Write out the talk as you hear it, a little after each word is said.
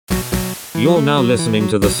You're now listening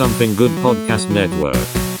to the Something Good Podcast Network.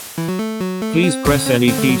 Please press any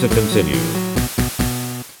key to continue.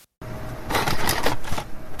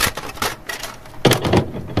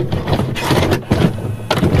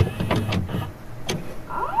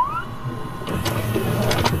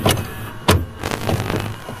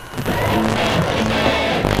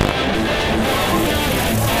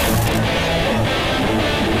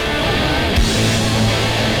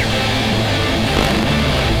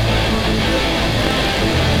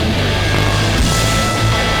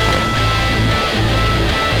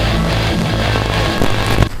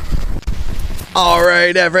 All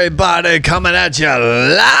right, everybody, coming at you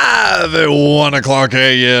live at 1 o'clock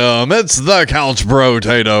a.m. It's the Couch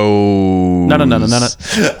Potatoes. No.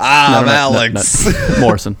 I'm Alex.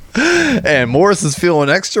 Morrison. And Morris is feeling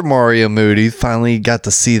extra Mario moody. Finally got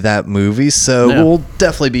to see that movie, so we'll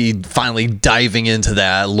definitely be finally diving into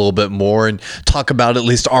that a little bit more and talk about at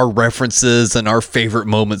least our references and our favorite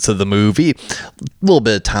moments of the movie. A little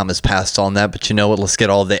bit of time has passed on that, but you know what? Let's get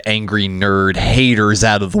all the angry nerd haters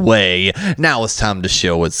out of the way. Now it's time to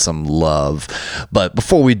show it some love. But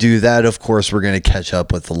before we do that, of course, we're going to catch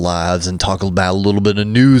up with the lives and talk about a little bit of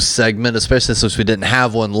news segment, especially since we didn't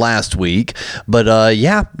have one last week. But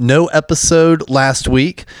no episode last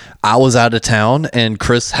week. I was out of town and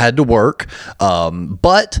Chris had to work.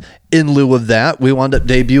 But in lieu of that, we wound up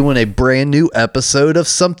debuting a brand new episode of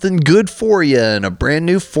Something Good For You in a brand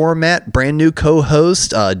new format, brand new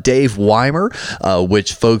co-host, Dave Weimer,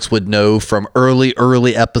 which folks would know from early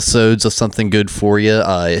episodes of Something Good For You.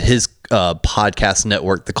 His podcast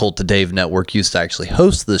network, the Cult of Dave Network, used to actually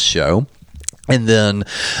host this show. And then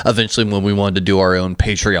eventually when we wanted to do our own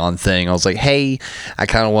Patreon thing, I was like, hey, I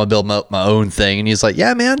kind of want to build my own thing. And he's like,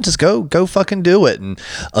 yeah, man, just go fucking do it. And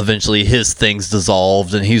eventually his thing's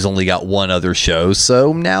dissolved and he's only got one other show.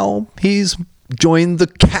 So now he's joined the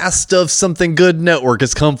cast of Something Good Network.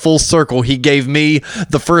 It's come full circle. He gave me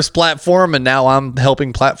the first platform and now I'm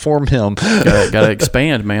helping platform him. Gotta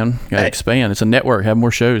expand, man. Gotta expand. It's a network. Have more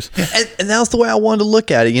shows. And that was the way I wanted to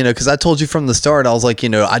look at it, because I told you from the start, I was like,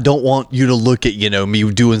 I don't want you to look at,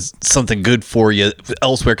 me doing something good for you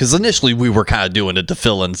elsewhere. Because initially we were kind of doing it to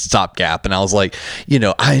fill in stopgap. And I was like,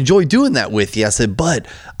 I enjoy doing that with you. I said, but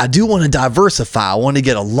I do want to diversify. I want to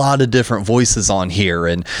get a lot of different voices on here.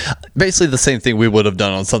 And basically the same thing we would have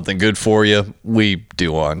done on Something Good For You, we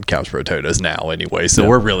do on Couch Potatoes now anyway. So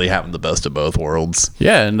we're really having the best of both worlds.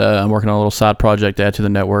 Yeah, and I'm working on a little side project to add to the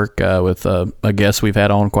network with a guest we've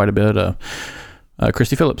had on quite a bit,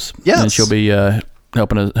 Christy Phillips. Yes. And she'll be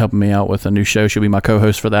helping me out with a new show. She'll be my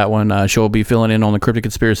co-host for that one. She'll be filling in on the Cryptic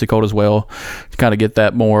Conspiracy Cult as well, to kind of get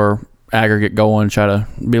that more aggregate going, try to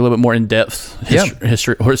be a little bit more in depth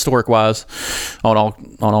historic wise on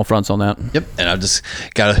all fronts on that. Yep. And I just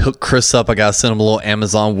gotta hook Chris up. I gotta send him a little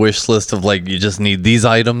Amazon wish list of you just need these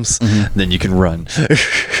items, then you can run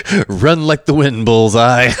like the wind,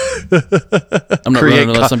 bullseye. I'm not running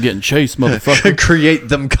unless I'm getting chased, motherfucker. Create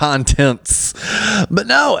them contents. But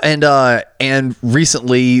no, and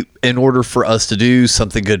recently, in order for us to do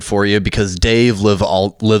Something Good For You, because Dave lives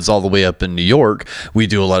all the way up in New York, we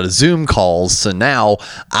do a lot of Zoom calls. So now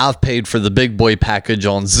I've paid for the big boy package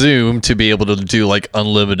on Zoom to be able to do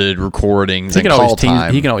unlimited recordings and call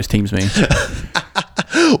time. He can always Teams me.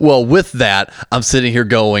 Well, with that, I'm sitting here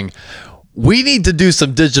going, we need to do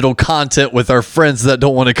some digital content with our friends that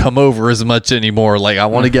don't want to come over as much anymore. I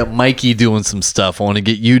want to get Mikey doing some stuff. I want to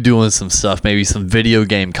get you doing some stuff, maybe some video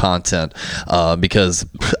game content. Because,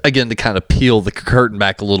 again, to kind of peel the curtain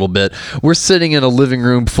back a little bit, we're sitting in a living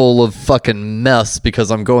room full of fucking mess because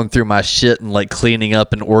I'm going through my shit and cleaning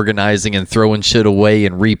up and organizing and throwing shit away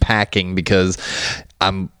and repacking because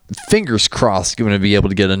I'm fingers crossed going to be able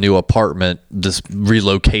to get a new apartment, just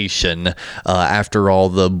relocation, after all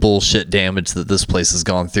the bullshit damage that this place has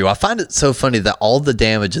gone through. I find it so funny that all the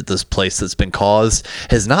damage at this place that's been caused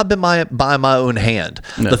has not been by my own hand.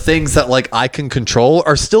 No. The things that I can control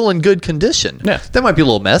are still in good condition. Yeah. They might be a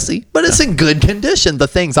little messy, but it's in good condition. The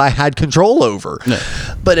things I had control over. No.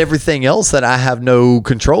 But everything else that I have no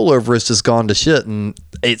control over has just gone to shit. And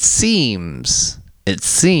it seems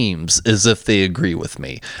as if they agree with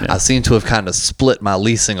me. Yeah. I seem to have kind of split my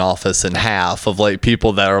leasing office in half of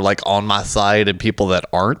people that are on my side and people that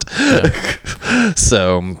aren't. Yeah.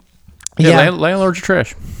 So, landlords are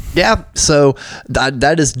trash. Yeah, so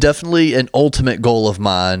that is definitely an ultimate goal of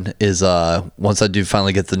mine is once I do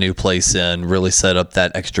finally get the new place in, really set up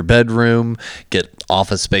that extra bedroom, get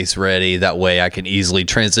office space ready. That way I can easily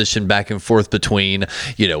transition back and forth between,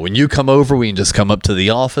 when you come over, we can just come up to the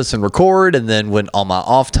office and record. And then when on my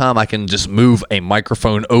off time, I can just move a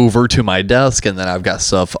microphone over to my desk and then I've got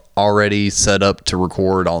stuff already set up to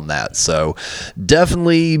record on that. So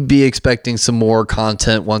definitely be expecting some more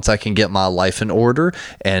content once I can get my life in order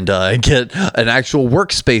and get an actual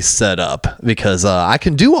workspace set up, because I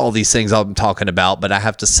can do all these things I'm talking about, but I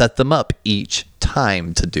have to set them up each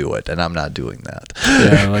time to do it, and I'm not doing that.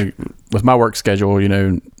 Yeah, like with my work schedule,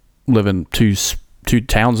 living two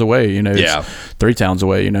towns away, it's 3 towns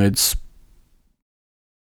away, it's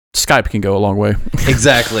Skype can go a long way.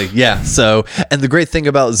 Exactly. Yeah. So, and the great thing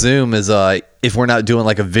about Zoom is if we're not doing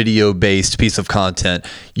like a video based piece of content,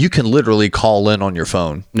 you can literally call in on your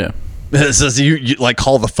phone. Yeah. It says you like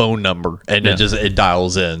call the phone number and it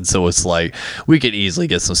dials in. So it's like we could easily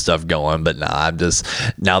get some stuff going, but now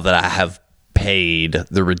that I have paid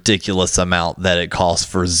the ridiculous amount that it costs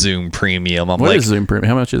for Zoom Premium, What is Zoom Premium?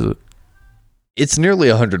 How much is it? It's nearly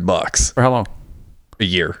 $100. For how long? A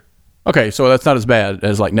year. Okay, so that's not as bad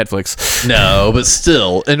as like Netflix. No, but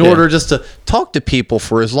still, in order just to talk to people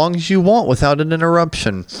for as long as you want without an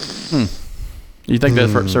interruption. You think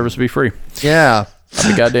that service would be free? Yeah. I'll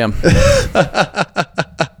be goddamn.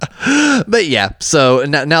 But yeah, so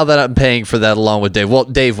now that I'm paying for that along with Dave, well,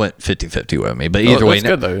 Dave went 50-50 with me, but either way,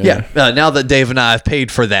 good though, now that Dave and I have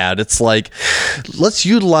paid for that, it's like, let's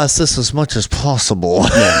utilize this as much as possible.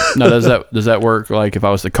 Yeah. Now, does that work like if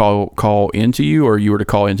I was to call into you, or you were to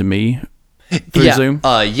call into me through Zoom?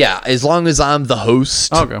 Yeah, as long as I'm the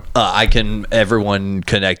host, okay. Everyone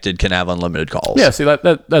connected can have unlimited calls. Yeah, see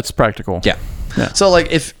that's practical. Yeah. So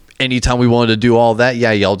like if anytime we wanted to do all that,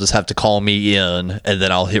 y'all just have to call me in, and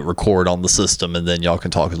then I'll hit record on the system, and then y'all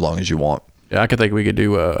can talk as long as you want. Yeah, I could think we could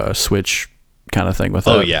do a switch kind of thing with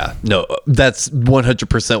that. Oh yeah, no, that's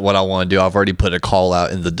 100% what I want to do. I've already put a call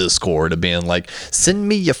out in the Discord of being like, send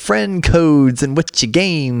me your friend codes and what your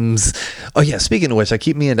games. Oh yeah, speaking of which, I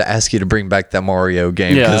keep meaning to ask you to bring back that Mario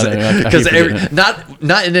game, because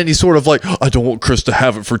not in any sort of like, I don't want Chris to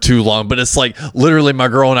have it for too long, but it's like literally my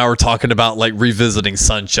girl and I were talking about like revisiting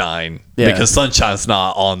Sunshine, because Sunshine's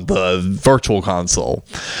not on the virtual console.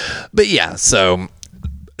 But yeah, so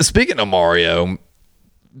speaking of Mario,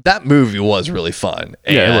 that movie was really fun.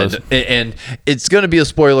 It was. And it's going to be a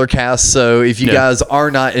spoiler cast, so if you guys are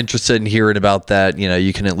not interested in hearing about that,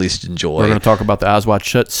 you can at least enjoy. We're going to talk about the Eyes Wide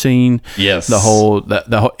Shut scene. Yes. The whole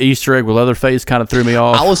Easter egg with Leatherface kind of threw me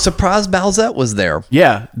off. I was surprised Bowsette was there.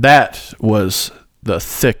 Yeah, that was the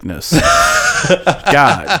thickness.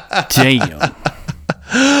 God damn.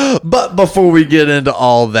 But before we get into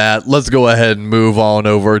all that, let's go ahead and move on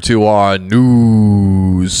over to our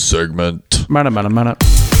news segment. Mana.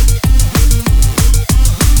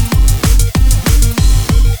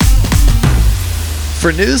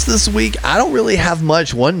 For news this week, I don't really have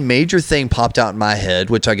much. One major thing popped out in my head,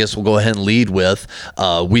 which I guess we'll go ahead and lead with.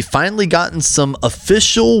 We finally gotten some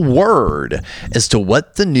official word as to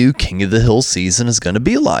what the new King of the Hill season is going to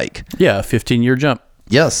be like. Yeah, a 15-year jump.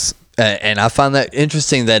 Yes. And I find that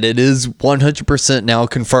interesting that it is 100% now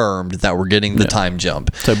confirmed that we're getting the time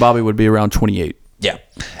jump. So Bobby would be around 28. Yeah.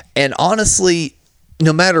 And honestly,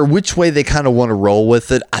 no matter which way they kind of want to roll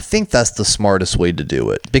with it, I think that's the smartest way to do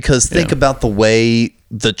it. Because think about the way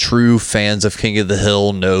the true fans of King of the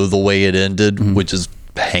Hill know the way it ended, which is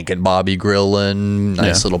Hank and Bobby grilling,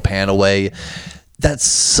 nice little pan away. That's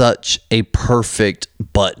such a perfect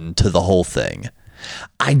button to the whole thing.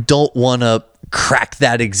 I don't want to crack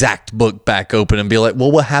that exact book back open and be like, well,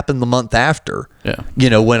 what happened the month after?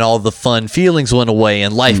 Yeah. When all the fun feelings went away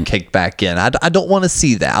and life kicked back in. I don't want to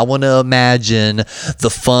see that. I want to imagine the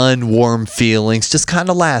fun, warm feelings just kind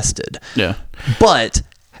of lasted. Yeah. But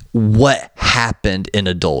what happened in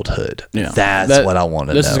adulthood? Yeah. That's what I want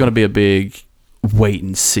to know. This is going to be a big wait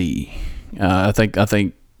and see. I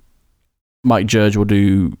think Mike Judge will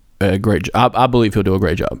do a great job. I believe he'll do a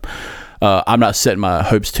great job. I'm not setting my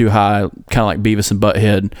hopes too high, kind of like Beavis and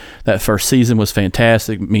Butthead. That first season was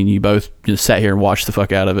fantastic. I mean, you both just sat here and watched the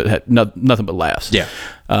fuck out of it. Had nothing but laughs. Yeah.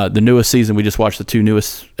 The newest season, we just watched the two new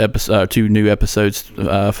episodes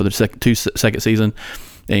for the second season.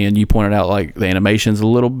 And you pointed out like the animation's a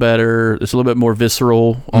little better. It's a little bit more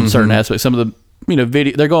visceral on certain aspects. Some of the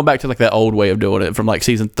video, they're going back to like that old way of doing it from like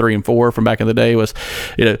season 3 and 4 from back in the day was,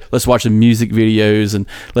 let's watch the music videos and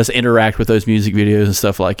let's interact with those music videos and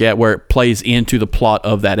stuff like that, where it plays into the plot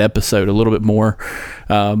of that episode a little bit more.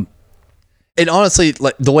 And honestly,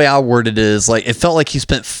 like the way I worded it is like, it felt like he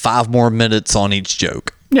spent 5 more minutes on each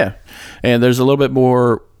joke. Yeah. And there's a little bit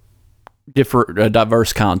more different,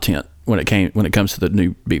 diverse content when it comes to the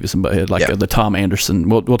new Beavis and Butthead, like the Tom Anderson.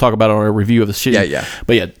 We'll talk about it on a review of the shit. Yeah.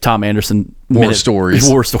 But yeah, Tom Anderson War stories.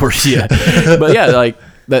 Yeah. But yeah, like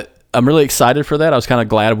that. I'm really excited for that. I was kind of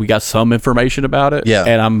glad we got some information about it. Yeah.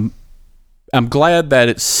 And I'm glad that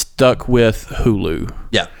it stuck with Hulu.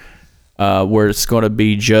 Yeah. where it's going to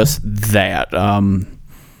be just that.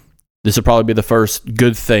 This will probably be the first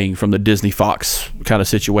good thing from the Disney Fox kind of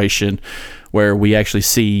situation where we actually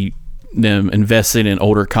see them investing in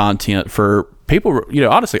older content for people,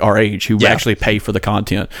 honestly our age who actually pay for the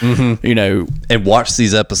content, and watch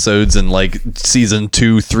these episodes in like season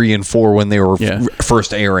 2, 3, and 4 when they were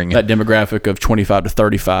first airing. That demographic of 25 to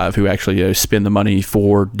 35 who actually spend the money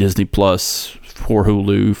for Disney Plus, for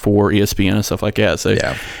Hulu, for ESPN and stuff like that. So,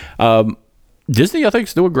 Disney, I think,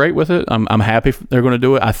 is doing great with it. I'm happy they're going to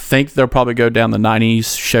do it. I think they'll probably go down the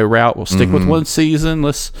 90s show route. We'll stick with one season.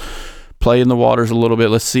 Let's play in the waters a little bit.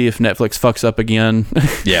 Let's see if Netflix fucks up again.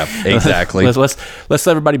 Yeah, exactly. let's let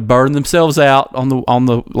everybody burn themselves out on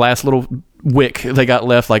the last little wick they got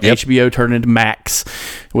left. Like HBO turned into Max,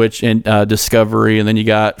 which and Discovery, and then you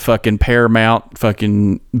got fucking Paramount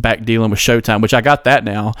fucking back dealing with Showtime, which I got that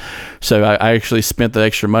now. So I actually spent the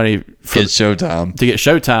extra money to get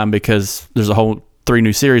Showtime because there's a whole 3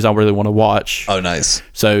 new series I really want to watch. Oh, nice.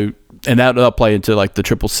 So and that'll play into like the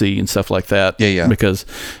Triple C and stuff like that. Yeah. Because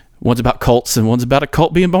one's about cults and one's about a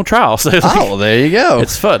cult being on trial. So well, there you go.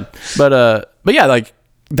 It's fun. But yeah, like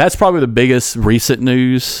that's probably the biggest recent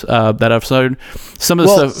news that I've seen. Some of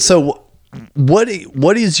the stuff. So what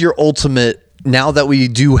is your ultimate, now that we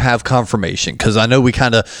do have confirmation? Because I know we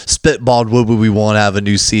kind of spitballed would we want to have a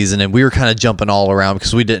new season, and we were kind of jumping all around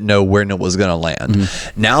because we didn't know where it was going to land.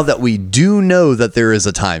 Now that we do know that there is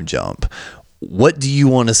a time jump, what do you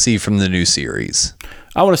want to see from the new series?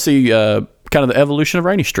 I want to see kind of the evolution of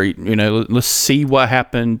Rainy Street. Let's see what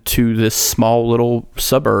happened to this small little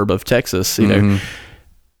suburb of Texas.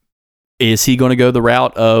 Is he going to go the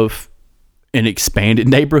route of an expanded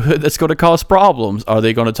neighborhood that's going to cause problems? Are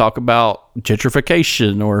they going to talk about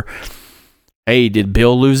gentrification, or, hey, did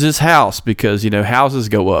Bill lose his house because, houses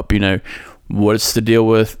go up? What's the deal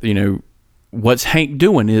with, what's Hank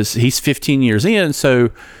doing? Is he's 15 years in,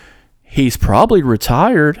 so he's probably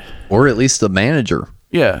retired. Or at least the manager.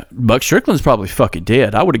 Yeah, Buck Strickland's probably fucking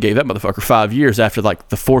dead. I would have gave that motherfucker 5 years after like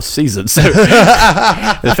the 4th season. So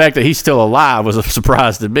the fact that he's still alive was a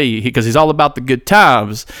surprise to me because he's all about the good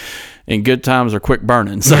times, and good times are quick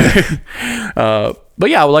burning. So, but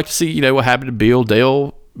yeah, I would like to see what happened to Bill,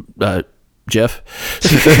 Dale, Jeff.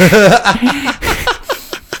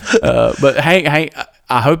 But Hank,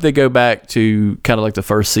 I hope they go back to kind of like the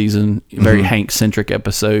first season, very Hank centric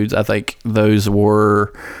episodes. I think those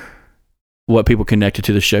were what people connected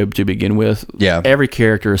to the show to begin with. Yeah. Every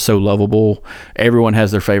character is so lovable. Everyone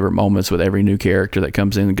has their favorite moments with every new character that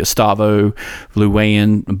comes in. Gustavo,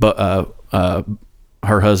 Luann,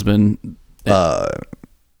 her husband,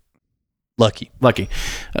 Lucky,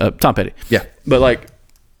 Tom Petty. Yeah. But like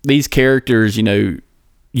these characters,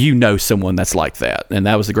 someone that's like that. And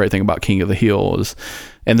that was the great thing about King of the Hill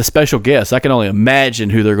and the special guests. I can only imagine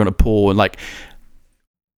who they're going to pull, and like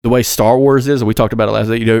the way Star Wars is, and we talked about it last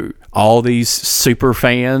night, all these super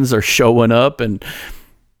fans are showing up, and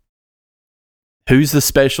who's the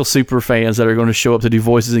special super fans that are going to show up to do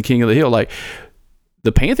voices in King of the Hill? Like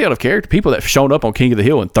the pantheon of character people that have shown up on King of the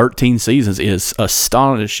Hill in 13 seasons is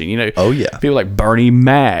astonishing. Oh yeah, people like Bernie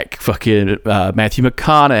Mac, fucking Matthew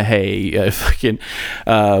McConaughey, fucking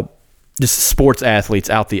just sports athletes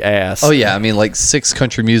out the ass. Oh yeah, I mean like 6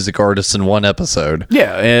 country music artists in one episode.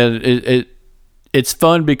 Yeah, and it's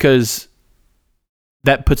fun because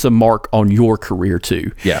that puts a mark on your career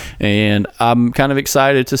too. Yeah. And I'm kind of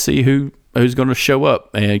excited to see who's going to show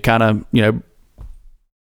up and kind of,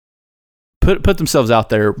 put themselves out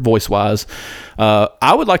there voice wise.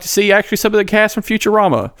 I would like to see actually some of the cast from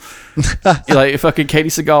Futurama, like fucking Katie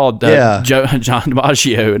Seagal, John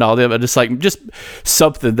DiMaggio and all them. Just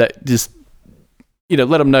something that just,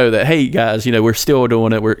 let them know that, hey guys, we're still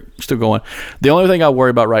doing it. We're still going. The only thing I worry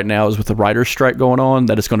about right now is with the writer's strike going on,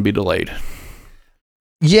 that it's going to be delayed.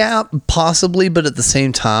 Yeah, possibly. But at the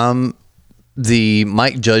same time, the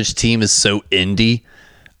Mike Judge team is so indie.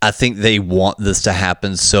 I think they want this to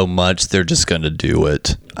happen so much, they're just going to do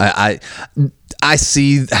it. I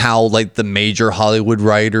see how like the major Hollywood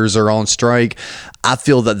writers are on strike. I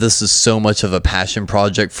feel that this is so much of a passion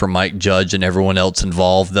project for Mike Judge and everyone else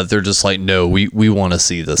involved that they're just like, no, we want to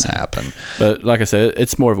see this happen. But like I said,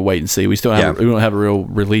 it's more of a wait and see. We still we don't have a real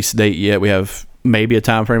release date yet. We have maybe a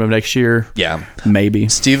time frame of next year. Yeah, maybe.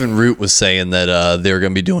 Stephen Root was saying that they're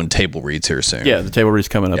going to be doing table reads here soon. Yeah, the table reads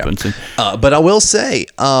coming up soon. But I will say,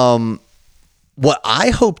 what I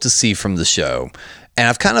hope to see from the show, and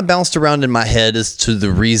I've kind of bounced around in my head as to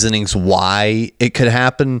the reasonings why it could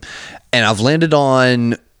happen, and I've landed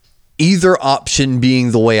on either option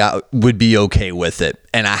being the way I would be okay with it.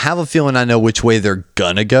 And I have a feeling I know which way they're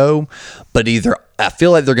gonna go, but either I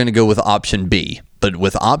feel like they're going to go with option B. But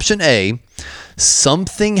with option A,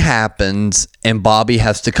 something happens and Bobby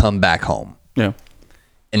has to come back home. Yeah.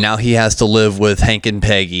 And now he has to live with Hank and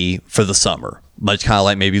Peggy for the summer, much kind of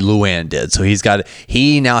like maybe Luann did. So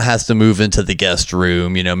he now has to move into the guest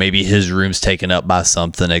room. Maybe his room's taken up by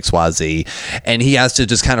something, XYZ. And he has to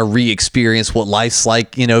just kind of re-experience what life's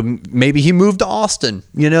like. Maybe he moved to Austin.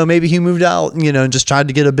 Maybe he moved out, and just tried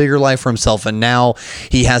to get a bigger life for himself. And now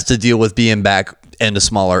he has to deal with being back in a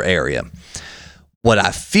smaller area. What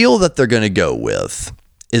I feel that they're going to go with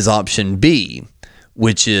is option B,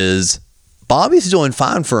 which is Bobby's doing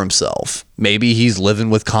fine for himself. Maybe he's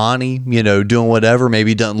living with Connie, doing whatever.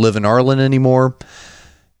 Maybe he doesn't live in Arlen anymore.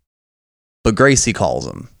 But Gracie calls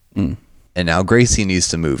him. And now Gracie needs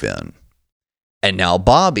to move in. And now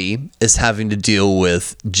Bobby is having to deal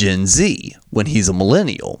with Gen Z when he's a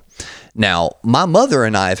millennial. Now, my mother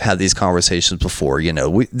and I have had these conversations before.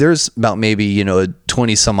 There's about maybe, a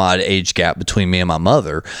 20 some odd age gap between me and my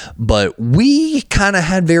mother, but we kind of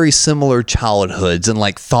had very similar childhoods and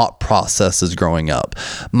like thought processes growing up.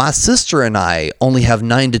 My sister and I only have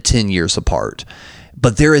 9 to 10 years apart,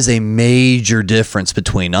 but there is a major difference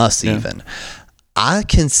between us even. I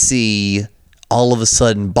can see all of a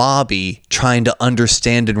sudden Bobby trying to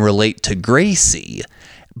understand and relate to Gracie,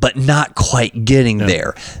 but not quite getting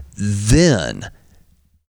there. Then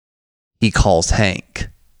he calls Hank.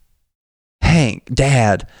 Hank,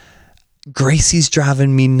 Dad, Gracie's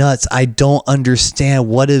driving me nuts. I don't understand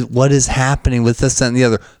what is happening with this and the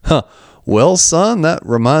other. Well, son, that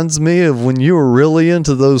reminds me of when you were really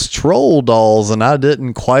into those troll dolls, and I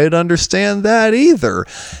didn't quite understand that either.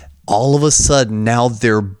 All of a sudden, now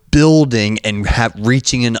they're building and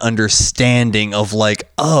reaching an understanding of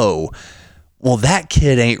like, oh, well, that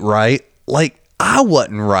kid ain't right. Like, I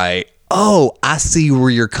wasn't right. Oh, I see where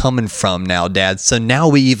you're coming from now, Dad. So now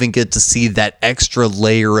we even get to see that extra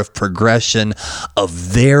layer of progression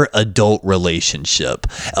of their adult relationship,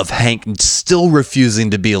 of Hank still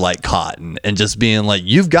refusing to be like Cotton and just being like,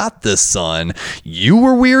 you've got this, son. You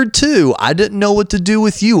were weird too. I didn't know what to do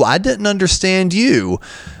with you. I didn't understand you,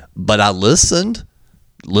 but I listened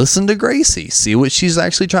to Gracie, see what she's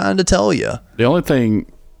actually trying to tell you. The only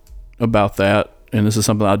thing about that, and this is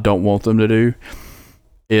something I don't want them to do,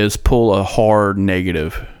 is pull a hard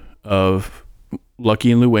negative of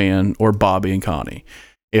Lucky and Luann or Bobby and Connie.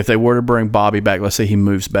 If they were to bring Bobby back, let's say he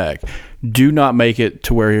moves back, do not make it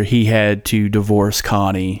to where he had to divorce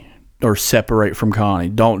Connie or separate from Connie.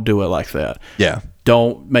 Don't do it like that. Yeah.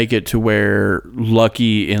 Don't make it to where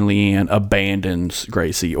Lucky and Leanne abandons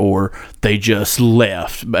Gracie or they just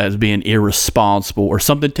left as being irresponsible or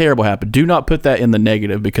something terrible happened. Do not put that in the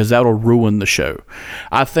negative because that'll ruin the show.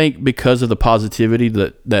 I think because of the positivity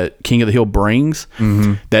that King of the Hill brings,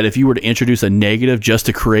 that if you were to introduce a negative just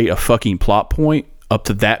to create a fucking plot point up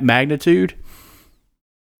to that magnitude,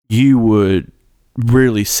 you would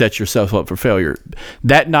really set yourself up for failure.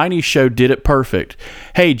 That 90s show did it perfect.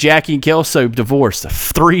 Hey, Jackie and Kelso divorced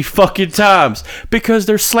 3 fucking times because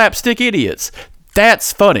they're slapstick idiots.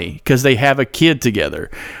 That's funny because they have a kid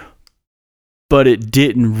together. But it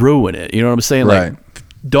didn't ruin it. You know what I'm saying? Right. Like,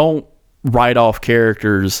 don't write off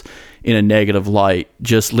characters in a negative light.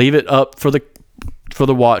 Just leave it up for the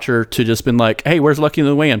watcher to just been like, hey, where's Lucky and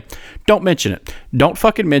Luann? Don't mention it. Don't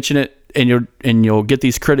fucking mention it, and you'll get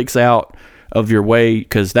these critics out of your way,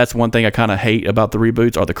 because that's one thing I kind of hate about the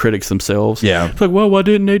reboots are the critics themselves. Yeah. It's like, well, why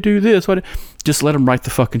didn't they do this? Just let them write the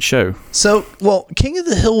fucking show. So, well, King of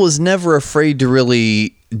the Hill was never afraid to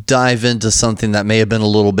really dive into something that may have been a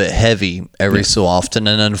little bit heavy every so often,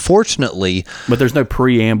 and unfortunately... But there's no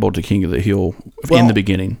preamble to King of the Hill in the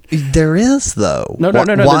beginning. There is, though. No.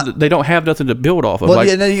 They don't have nothing to build off of. Well,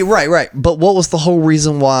 yeah, no, you're right. But what was the whole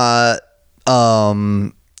reason why...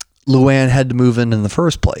 Luann had to move in the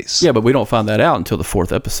first place? Yeah, but we don't find that out until the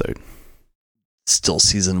 4th episode. Still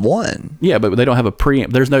season 1. Yeah, but they don't have a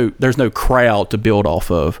preamble. There's no crowd to build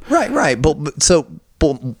off of. Right. But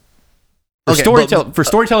for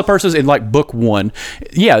storytelling purposes in like book 1,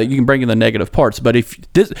 yeah, you can bring in the negative parts. But if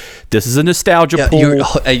this is a nostalgia pool.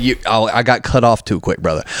 I got cut off too quick,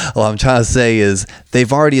 brother. What I'm trying to say is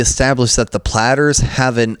they've already established that the Platters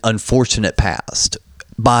have an unfortunate past.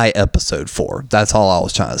 By episode 4. That's all I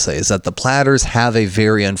was trying to say, is that the Platters have a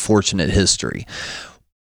very unfortunate history.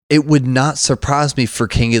 It would not surprise me for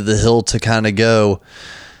King of the Hill to kind of go,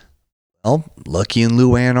 well, Lucky and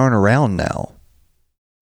Luann aren't around now.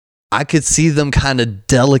 I could see them kind of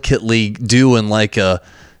delicately doing like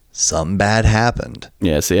something bad happened.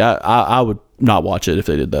 Yeah, see, I would not watch it if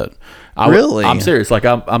they did that. I'm serious. Like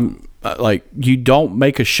I'm like, you don't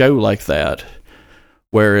make a show like that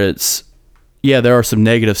where it's yeah, there are some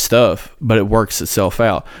negative stuff, but it works itself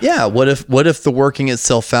out. Yeah. What if the working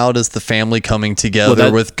itself out is the family coming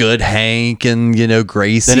together with good Hank and,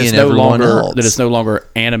 Gracie and everyone else? That it's no longer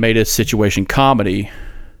animated situation comedy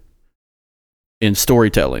in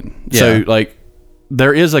storytelling. Yeah. So, like,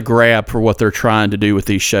 there is a grab for what they're trying to do with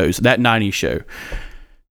these shows. That 90s show,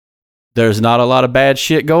 there's not a lot of bad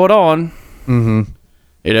shit going on. Mm-hmm.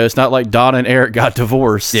 It's not like Donna and Eric got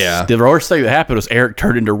divorced. Yeah. The worst thing that happened was Eric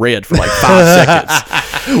turned into red for like 5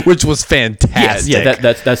 seconds. Which was fantastic. Yeah,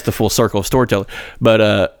 that's the full circle of storytelling.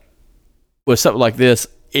 But with something like this,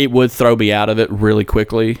 it would throw me out of it really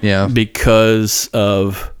quickly. Yeah. Because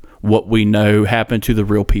of what we know happened to the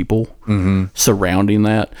real people surrounding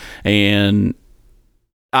that. And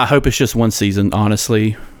I hope it's just one season,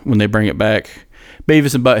 honestly, when they bring it back.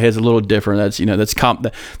 Beavis and Butthead's a little different. That's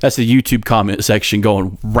that's the YouTube comment section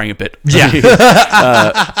going rampant. Yeah.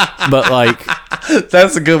 But like,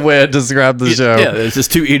 that's a good way to describe the show. Yeah, there's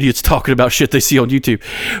just two idiots talking about shit they see on YouTube.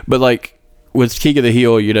 But like with King of the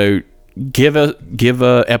Hill, give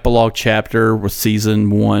a epilogue chapter with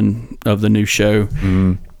season 1 of the new show,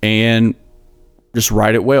 and just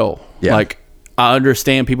write it well. Yeah. Like, I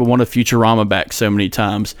understand people want a Futurama back so many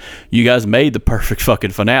times. You guys made the perfect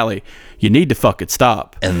fucking finale. You need to fucking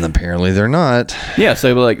stop. And apparently they're not. Yeah,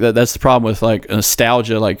 so like that's the problem with like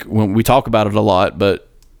nostalgia. Like when we talk about it a lot, but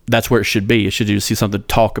that's where it should be. It should just see something to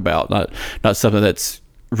talk about, not something that's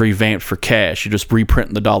revamped for cash. You're just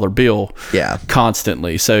reprinting the dollar bill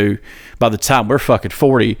constantly. So by the time we're fucking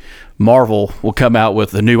 40, Marvel will come out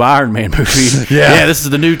with a new Iron Man movie. Yeah, this is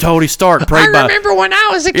the new Tony Stark. I remember when I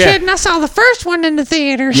was a kid and I saw the first one in the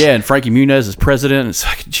theaters. Yeah, and Frankie Muniz is president. It's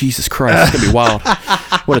like, Jesus Christ, it's gonna be wild.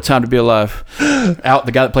 What a time to be alive.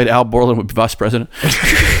 The guy that played Al Borland would be vice president.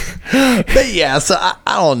 But yeah, so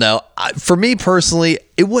I don't know. For me personally,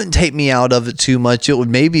 it wouldn't take me out of it too much. It would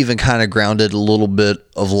maybe even kind of ground it a little bit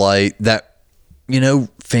of like that,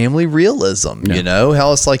 family realism.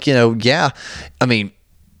 How it's like, I mean,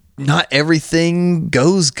 not everything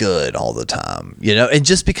goes good all the time, and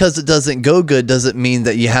just because it doesn't go good doesn't mean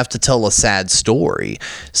that you have to tell a sad story.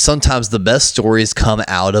 Sometimes the best stories come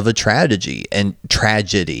out of a tragedy. And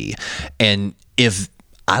if,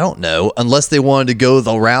 I don't know, unless they wanted to go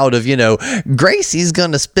the route of, Gracie's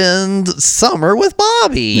going to spend summer with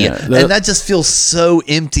Bobby. And that just feels so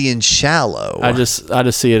empty and shallow. I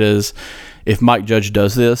just see it as, if Mike Judge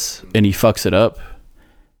does this and he fucks it up,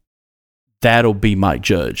 that'll be Mike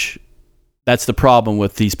Judge. That's the problem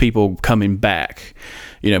with these people coming back.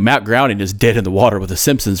 Matt Groening is dead in the water with The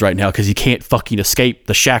Simpsons right now because he can't fucking escape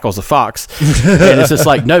the shackles of Fox. And it's just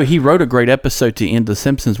like, no, he wrote a great episode to end The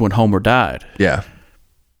Simpsons when Homer died. Yeah.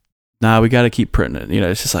 Nah, we got to keep printing it.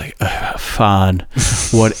 It's just like, fine,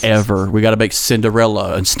 whatever. We got to make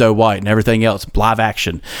Cinderella and Snow White and everything else live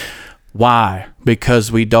action. Why?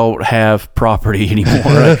 Because we don't have property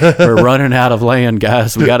anymore. We're running out of land,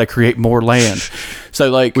 guys. We got to create more land. So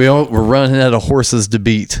like, we're running out of horses to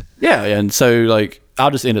beat. Yeah, and so like,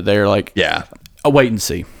 I'll just end it there. Like, I'll wait and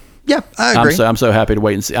see. Yeah, I agree. I'm so happy to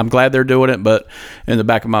wait and see. I'm glad they're doing it, but in the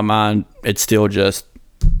back of my mind, it's still just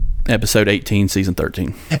episode 18, season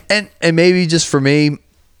 13. And maybe just for me,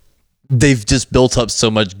 they've just built up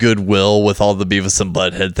so much goodwill with all the Beavis and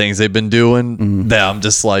Butthead things they've been doing that I'm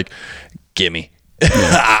just like, gimme.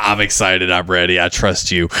 Yeah. I'm excited. I'm ready. I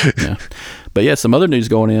trust you. Yeah. But yeah, some other news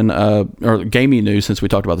going in, or gaming news, since we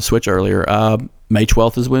talked about the Switch earlier. May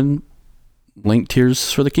 12th is when Link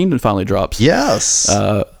Tears for the Kingdom finally drops. Yes.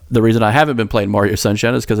 The reason I haven't been playing Mario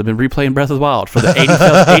Sunshine is because I've been replaying Breath of the Wild for the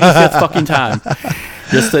 85th fucking time,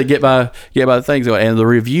 just to get my things going. And the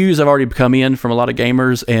reviews have already come in from a lot of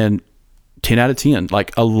gamers, and 10 out of 10.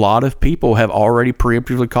 Like, a lot of people have already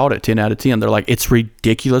preemptively called it 10 out of 10. They're like, it's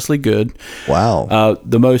ridiculously good. Wow.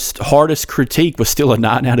 The most hardest critique was still a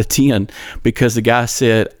 9 out of 10 because the guy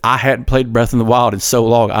said, I hadn't played Breath of the Wild in so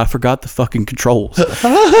long, I forgot the fucking controls.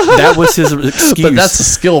 That was his excuse. But that's a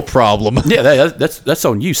skill problem. Yeah, that's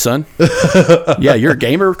on you, son. Yeah, you're a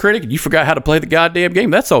gamer critic and you forgot how to play the goddamn game.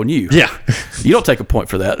 That's on you. Yeah. You don't take a point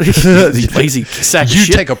for that. Lazy sack of shit.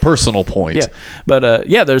 You take a personal point. Yeah. But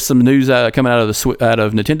there's some news coming out of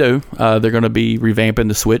Nintendo. They're going to be revamping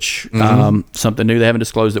the Switch. Something new. They haven't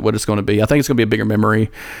disclosed what it's going to be. I think it's going to be a bigger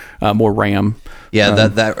memory, more RAM. Yeah,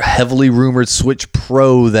 that heavily rumored Switch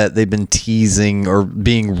Pro that they've been teasing or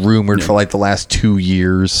being rumored for like the last 2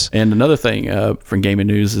 years. And another thing from gaming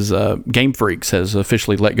news is Game Freaks has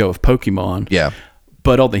officially let go of Pokemon. Yeah.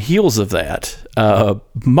 But on the heels of that,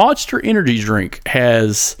 Monster Energy Drink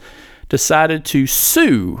has decided to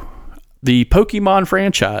sue the Pokemon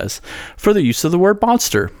franchise for the use of the word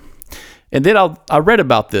monster. And then I read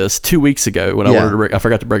about this 2 weeks ago when I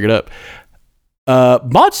forgot to bring it up.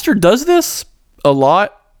 Monster does this a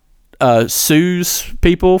lot. Sues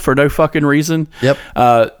people for no fucking reason. Yep.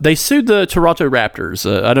 They sued the Toronto Raptors.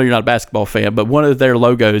 I know you're not a basketball fan, but one of their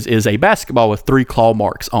logos is a basketball with 3 claw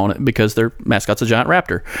marks on it because their mascot's a giant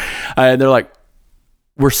raptor. And they're like,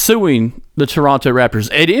 we're suing the Toronto Raptors,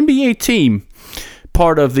 an NBA team,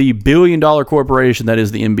 part of the billion-dollar corporation that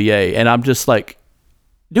is the NBA. And I'm just like,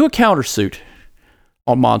 do a countersuit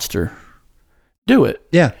on Monster. Do it.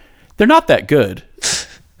 Yeah. They're not that good.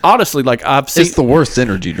 Honestly, like I've seen, It's the worst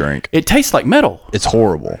energy drink. it tastes like metal, It's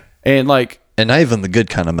horrible. and like And not even the good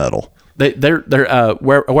kind of metal. they're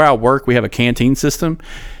where I work, we have a canteen system.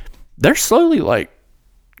 They're slowly like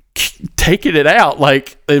taking it out.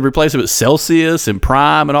 Like they replace it with Celsius and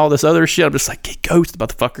Prime and all this other shit. I'm just like, get ghost,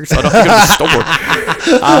 motherfucker. So I don't have to go to the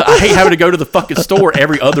store. I hate having to go to the fucking store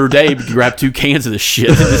every other day to grab 2 cans of this shit.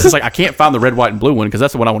 It's just like I can't find the red, white, and blue one because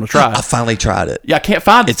that's the one I want to try. I finally tried it. Yeah, I can't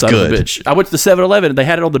find it. It's good. Of a bitch. I went to the 7-Eleven and they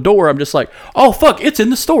had it on the door. I'm just like, oh fuck, it's in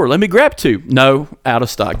the store. Let me grab 2. No, out of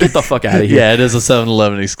stock. Get the fuck out of here. Yeah, it is a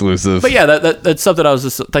 7-Eleven exclusive. But yeah, that's something I was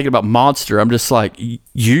just thinking about Monster. I'm just like,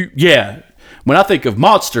 when I think of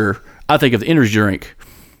Monster, I think of the energy drink,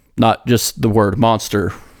 not just the word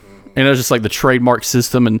monster. And it was just like the trademark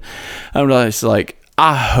system. And I'm just like,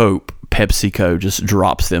 I hope PepsiCo just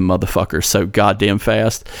drops them motherfuckers so goddamn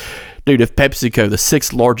fast. Dude, if PepsiCo, the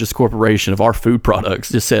 6th largest corporation of our food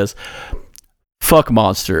products, just says, fuck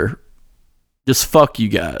Monster, just fuck you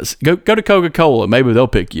guys. Go to Coca-Cola. Maybe they'll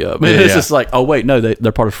pick you up. It's just like, oh, wait, no,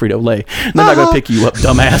 they're part of Frito-Lay. They're not going to pick you up,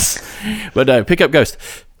 dumbass. But no, pick up Ghost.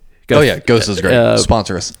 Oh, yeah. Ghost is great.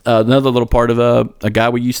 Sponsor us. Another little part of a guy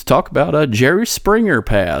we used to talk about, Jerry Springer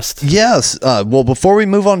passed. Yes. Well, before we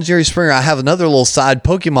move on to Jerry Springer, I have another little side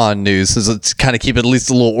Pokemon news. So let's kind of keep it at least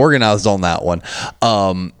a little organized on that one.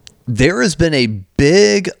 There has been a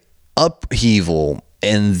big upheaval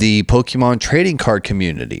in the Pokemon trading card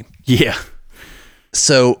community. Yeah.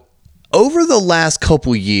 So over the last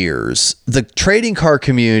couple years, the trading card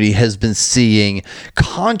community has been seeing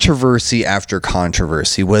controversy after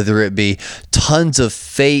controversy, whether it be tons of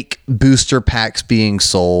fake booster packs being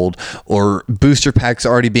sold or booster packs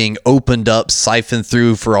already being opened up, siphoned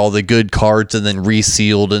through for all the good cards and then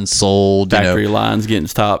resealed and sold. Factory lines getting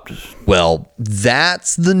stopped. Well,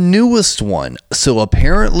 that's the newest one. So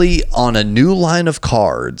apparently on a new line of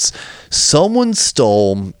cards, someone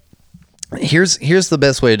stole... Here's the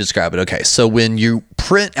best way to describe it. Okay, so when you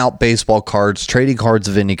print out baseball cards, trading cards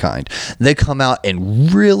of any kind, they come out in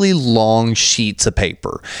really long sheets of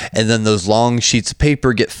paper. And then those long sheets of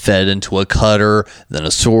paper get fed into a cutter, then a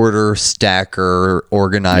sorter, stacker,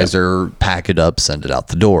 organizer, pack it up, send it out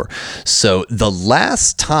the door. So the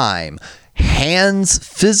last time hands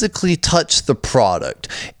physically touch the product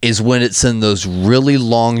is when it's in those really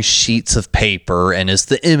long sheets of paper and it's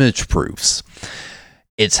the image proofs.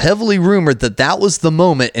 It's heavily rumored that was the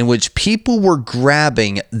moment in which people were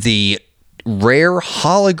grabbing the rare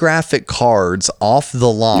holographic cards off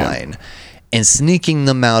the line and sneaking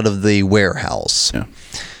them out of the warehouse. Yeah.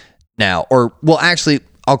 Now, actually,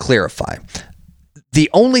 I'll clarify. The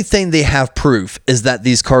only thing they have proof is that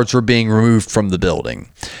these cards were being removed from the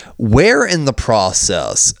building. Where in the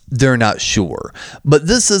process, they're not sure. But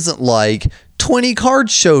this isn't like 20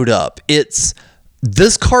 cards showed up. It's...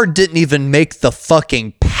 This card didn't even make the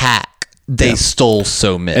fucking pack. They stole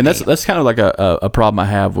so many. And that's kind of like a problem I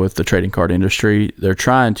have with the trading card industry. They're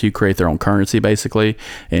trying to create their own currency, basically,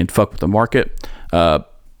 and fuck with the market. When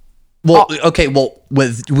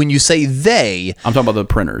you say they... I'm talking about the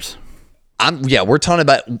printers. We're talking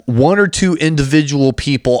about 1 or 2 individual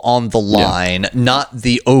people on the line, not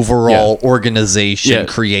the overall organization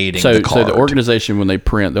creating the card. So the organization, when they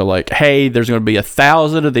print, they're like, hey, there's going to be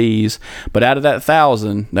 1,000 of these, but out of that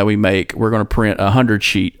 1,000 that we make, we're going to print 100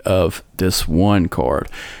 sheet of this one card.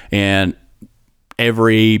 And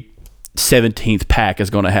every 17th pack is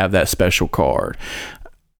going to have that special card.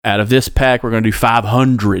 Out of this pack, we're going to do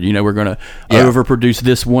 500. We're going to overproduce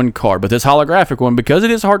this one card, but this holographic one, because it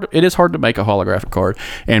is hard to make a holographic card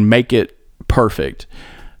and make it perfect.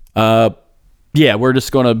 We're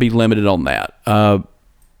just going to be limited on that.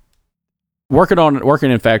 Working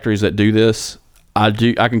in factories that do this, I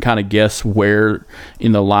can kind of guess where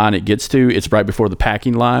in the line it gets to. It's right before the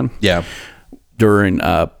packing line. Yeah. During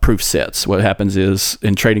proof sets, what happens is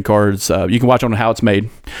in trading cards, you can watch on How It's Made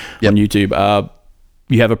on YouTube.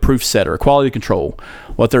 You have a proof setter, a quality control.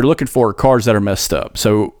 What they're looking for are cards that are messed up.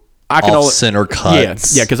 So I can center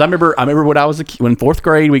cuts. Yeah. Because I remember when I was when 4th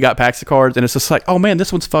grade we got packs of cards, and it's just like, oh man,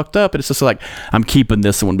 this one's fucked up, and it's just like, I'm keeping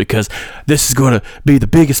this one because this is going to be the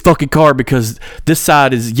biggest fucking card because this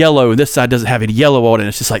side is yellow and this side doesn't have any yellow on it. And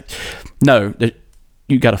it's just like, no,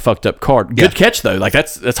 you got a fucked up card. Good catch though. Like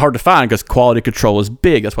that's hard to find because quality control is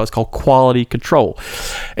big. That's why it's called quality control.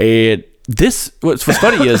 And what's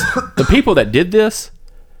funny is the people that did this,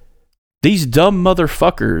 these dumb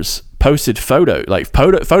motherfuckers posted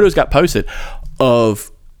photos got posted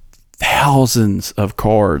of thousands of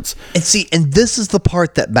cards. And this is the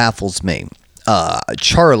part that baffles me.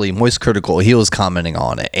 Charlie, Moist Critical, he was commenting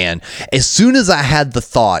on it, and as soon as I had the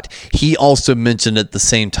thought, he also mentioned at the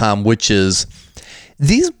same time, which is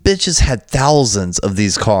these bitches had thousands of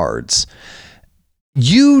these cards.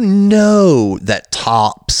 You know that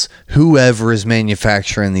Topps, whoever is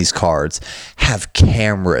manufacturing these cards, have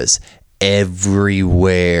cameras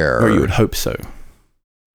everywhere. Or you would hope so.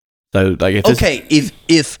 So, like,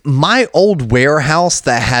 if my old warehouse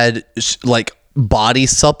that had like body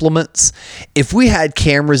supplements, if we had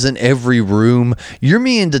cameras in every room, you're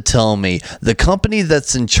meaning to tell me the company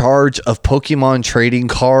that's in charge of Pokemon trading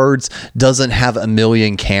cards doesn't have 1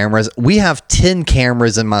 million cameras? We have 10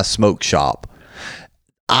 cameras in my smoke shop.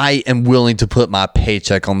 I am willing to put my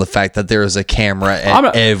paycheck on the fact that there is a camera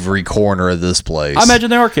at every corner of this place. I imagine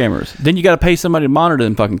there are cameras. Then you got to pay somebody to monitor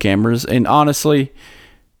them fucking cameras. And honestly,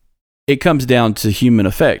 it comes down to human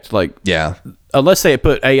effect. Like, yeah. Unless they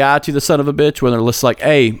put AI to the son of a bitch, when they're just like,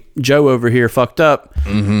 hey, Joe over here fucked up.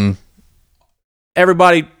 Mm-hmm.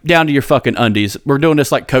 Everybody down to your fucking undies. We're doing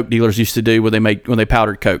this like Coke dealers used to do when they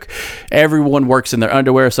powdered Coke. Everyone works in their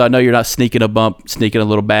underwear, so I know you're not sneaking a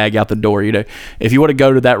little bag out the door. You know, if you want to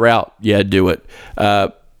go to that route, yeah, do it.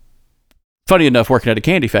 Funny enough, working at a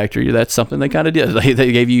candy factory, that's something they kind of did.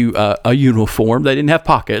 They gave you a uniform. They didn't have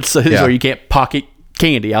pockets, so you can't pocket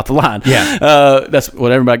candy out the line. Yeah, that's what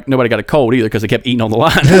nobody got a cold either because they kept eating on the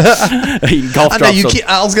line. Eating cough drops.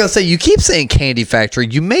 I was gonna say, you keep saying candy factory.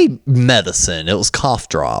 You made medicine. It was cough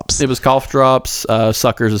drops. It was cough drops,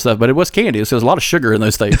 suckers and stuff, but it was candy. So there's a lot of sugar in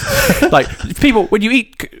those things. Like, people, when you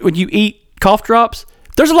eat cough drops,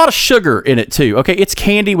 there's a lot of sugar in it too. Okay, it's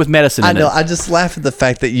candy with medicine in it. I know. I just laugh at the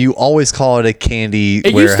fact that you always call it a candy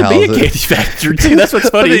warehouse. It used to be a candy factory too. That's what's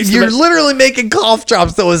funny. You're literally making cough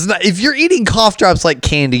drops, though. It's not. If you're eating cough drops like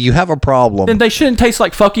candy, you have a problem. Then they shouldn't taste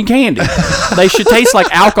like fucking candy. They should taste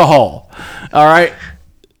like alcohol. All right,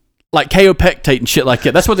 like kaopectate and shit like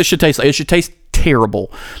that. That's what they should taste like. It should taste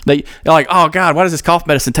terrible. They're like, oh god, why does this cough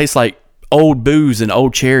medicine taste like old booze and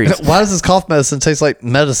old cherries? Why does this cough medicine taste like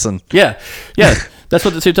medicine? Yeah. That's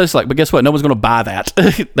what the suit tastes like. But guess what? No one's going to buy that.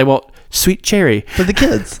 They want sweet cherry. For the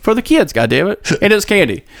kids. For the kids, goddammit. And it's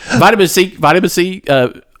candy. Vitamin C,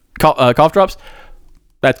 cough drops,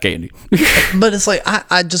 that's candy. But it's like,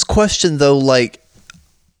 I just question, though, like,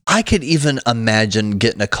 I could even imagine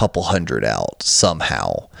getting a couple hundred out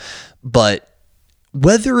somehow. But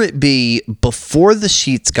whether it be before the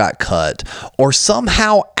sheets got cut or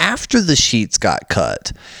somehow after the sheets got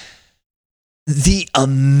cut, the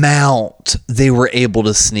amount they were able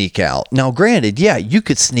to sneak out. Now, granted, yeah, you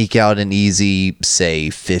could sneak out an easy,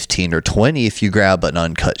 say, 15 or 20 if you grab an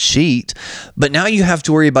uncut sheet, but now you have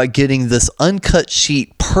to worry about getting this uncut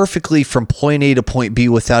sheet perfectly from point A to point B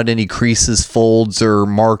without any creases, folds, or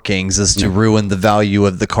markings as to ruin the value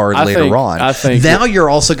of the card later on. Now you're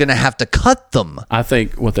also going to have to cut them. I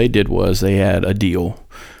think what they did was they had a deal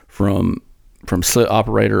from slit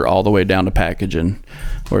operator all the way down to packaging,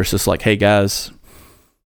 where it's just like, hey guys,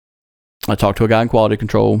 I talked to a guy in quality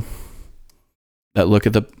control that look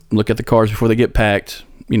at the cards before they get packed.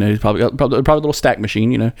 You know, he's probably a little stack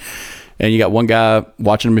machine, you know, and you got one guy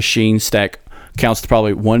watching a machine stack, counts to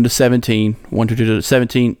probably 1 to 17, 1 to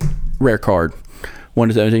 17, rare card, 1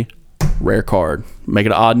 to 17, rare card. Make it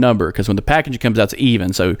an odd number because when the packaging comes out, it's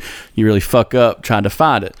even, so you really fuck up trying to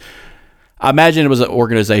find it. I imagine it was an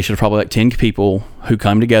organization of probably like 10 people who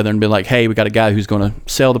come together and be like, hey, we got a guy who's going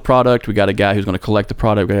to sell the product. We got a guy who's going to collect the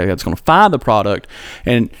product. We got a guy that's going to find the product.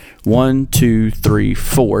 And 1, 2, 3,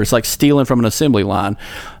 4. It's like stealing from an assembly line.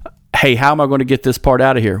 Hey, how am I going to get this part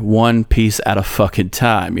out of here? One piece at a fucking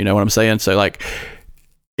time. You know what I'm saying? So, like,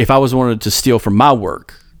 if I was wanted to steal from my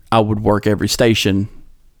work, I would work every station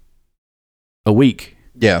a week.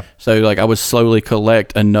 Yeah. So, like, I would slowly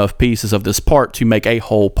collect enough pieces of this part to make a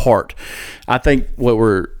whole part. I think what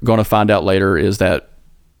we're going to find out later is that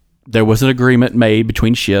there was an agreement made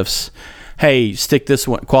between shifts. Hey, stick this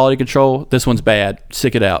one, quality control, this one's bad,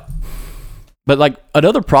 stick it out. But, like,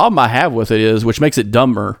 another problem I have with it is, which makes it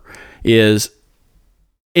dumber, is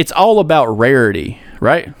it's all about rarity,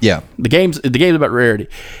 right? Yeah. The game's about rarity.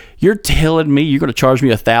 You're telling me you're going to charge me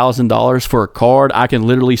 $1,000 for a card I can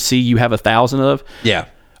literally see you have 1,000 of? Yeah.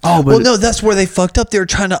 Oh, but well, no, that's where they fucked up. They were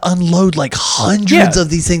trying to unload like hundreds of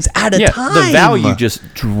these things at a time. The value just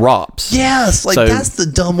drops. Yes, like that's the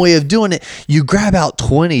dumb way of doing it. You grab out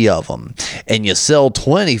 20 of them and you sell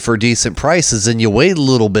 20 for decent prices, and you wait a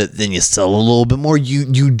little bit, then you sell a little bit more.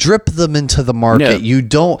 You drip them into the market. Yeah. You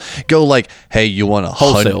don't go like, hey, you want a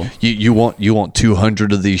wholesale. You want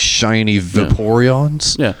 200 of these shiny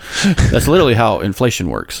Vaporeons? Yeah, that's literally how inflation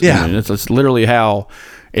works. Yeah, I mean, it's literally how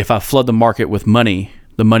if I flood the market with money,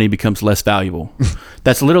 the money becomes less valuable.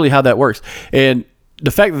 That's literally how that works. And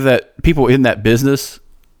the fact that people in that business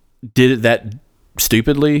did it that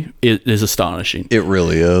stupidly is astonishing. It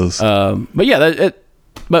really is. But yeah,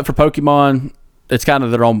 but for Pokemon, it's kind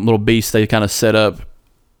of their own little beast they kind of set up.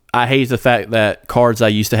 I hate the fact that cards I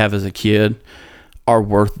used to have as a kid are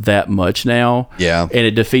worth that much now. Yeah. And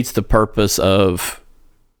it defeats the purpose of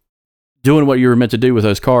doing what you were meant to do with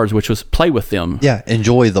those cards, which was play with them. Yeah,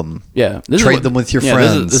 enjoy them. Yeah. Trade them with your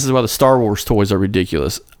friends. This is why the Star Wars toys are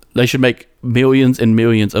ridiculous. They should make millions and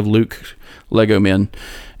millions of Luke Lego men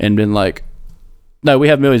and been like, no, we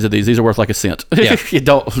have millions of these. These are worth like a cent. Yeah. You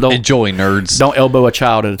don't enjoy, nerds. Don't elbow a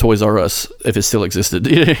child at a Toys R Us if it still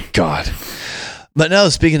existed. God. But no,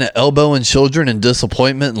 speaking of elbowing children and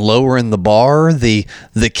disappointment and lowering the bar, the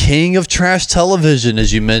king of trash television,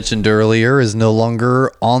 as you mentioned earlier, is no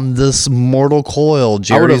longer on this mortal coil.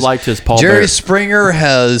 I would have liked his pallbearers. Jerry Springer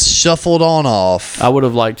has shuffled on off. I would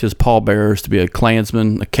have liked his pallbearers to be a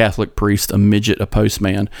Klansman, a Catholic priest, a midget, a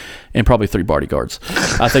postman, and probably 3 bodyguards.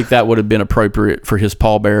 I think that would have been appropriate for his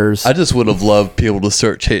pallbearers. I just would have loved people to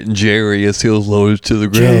start chanting Jerry as he was lowered to the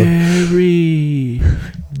ground.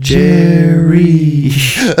 Jerry.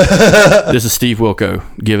 This is Steve Wilco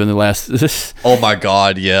giving the last. Oh my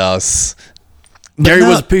God, yes. Jerry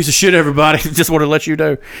was a piece of shit, everybody. Just wanted to let you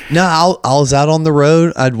know. No, I was out on the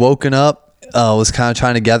road. I'd woken up. Was kind of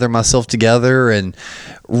trying to gather myself together. And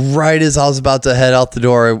right as I was about to head out the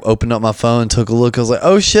door, I opened up my phone, took a look. I was like,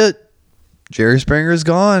 oh shit, Jerry Springer's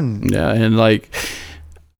gone. Yeah, and like,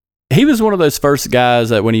 he was one of those first guys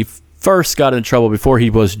that when he first got in trouble, before he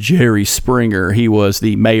was Jerry Springer, he was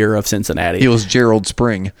the mayor of Cincinnati. He was Gerald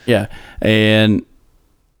Spring. Yeah. And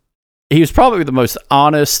he was probably the most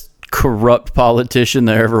honest, corrupt politician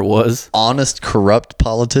there ever was. Honest, corrupt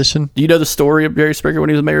politician? Do you know the story of Jerry Springer when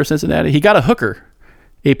he was mayor of Cincinnati? He got a hooker.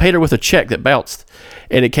 He paid her with a check that bounced.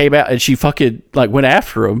 And it came out, and she fucking like went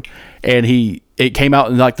after him. And it came out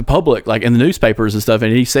in like the public, like in the newspapers and stuff.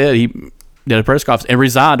 And he said he did a press conference and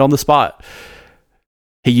resigned on the spot.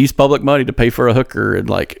 He used public money to pay for a hooker, and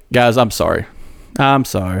like, guys, I'm sorry.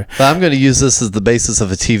 But I'm going to use this as the basis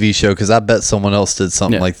of a TV show because I bet someone else did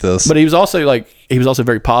something like this. But he was also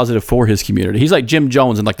very positive for his community. He's like Jim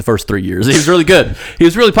Jones in like the first 3 years. He was really good. He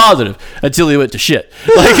was really positive until he went to shit.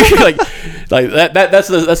 Like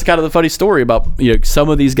that's kind of the funny story about some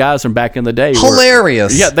of these guys from back in the day.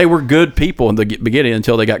 Hilarious. They were good people in the beginning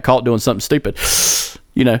until they got caught doing something stupid.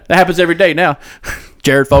 That happens every day now.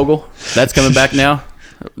 Jared Fogle, that's coming back now.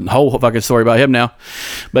 Whole fucking story about him now.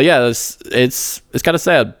 But yeah, it's kind of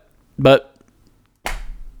sad. But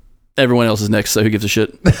everyone else is next, so who gives a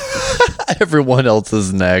shit? Everyone else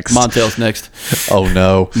is next. Montel's next. Oh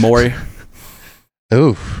no. Maury.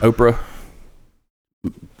 Ooh. Oprah.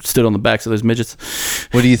 Stood on the backs of those midgets.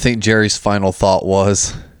 What do you think Jerry's final thought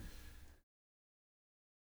was?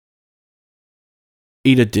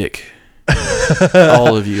 Eat a dick.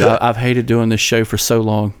 All of you. I've hated doing this show for so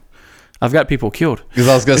long. I've got people killed. Because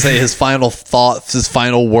I was going to say his final thoughts, his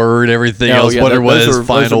final word, everything else, what his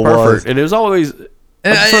final was. And it was always, for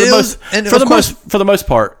the most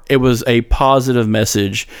part, it was a positive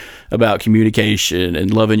message about communication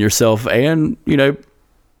and loving yourself and,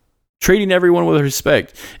 treating everyone with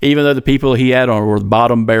respect. Even though the people he had on were the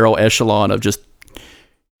bottom barrel echelon of just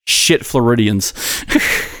shit Floridians.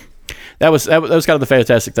 That was kind of the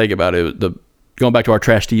fantastic thing about it. Going back to our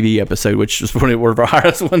trash TV episode, which was one of our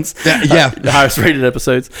highest ones, the highest rated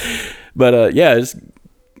episodes. But just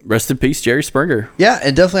rest in peace, Jerry Springer. Yeah,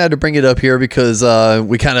 and definitely had to bring it up here because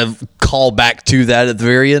we kind of call back to that at the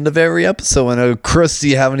very end of every episode. I know, Chris, do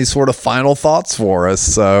you have any sort of final thoughts for us?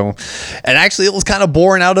 So, and actually, it was kind of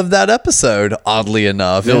born out of that episode. Oddly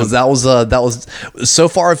enough, yeah. that was so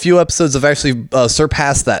far a few episodes have actually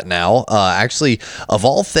surpassed that now. Actually, of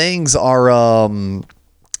all things, are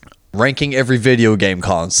ranking every video game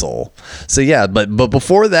console. So yeah, but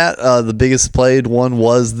before that, the biggest played one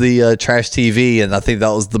was the trash TV, and I think that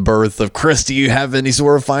was the birth of Chris. Do you have any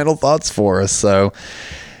sort of final thoughts for us? So,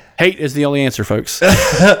 hate is the only answer, folks.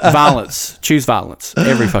 Violence. Choose violence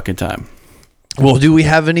every fucking time. Well, do we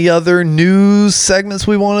have any other news segments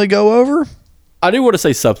we want to go over? I do want to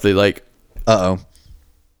say something like, so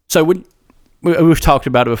we've talked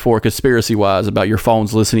about it before, conspiracy wise, about your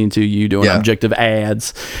phones listening to you doing objective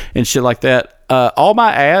ads and shit like that. All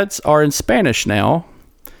my ads are in Spanish now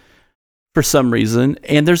for some reason,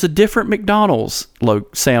 and there's a different McDonald's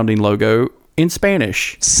sounding logo in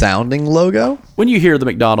Spanish. Sounding logo? When you hear the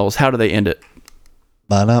McDonald's, how do they end it?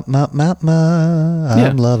 I'm loving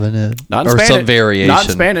it. Not in or Spanish. Some variation. Not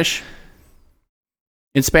in Spanish.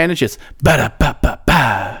 In Spanish, it's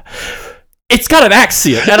ba-da-ba-ba-ba. It's got an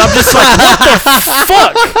accent, and I'm just like, what the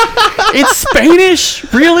fuck? It's Spanish?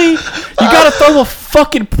 Really? You gotta throw a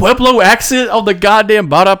fucking Pueblo accent on the goddamn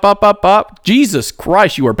ba-da-ba-ba-ba? Jesus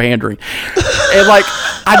Christ, you are pandering. And like,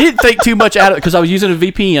 I didn't think too much out of it because I was using a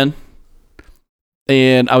VPN,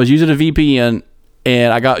 and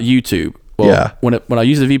I got YouTube. Well, when I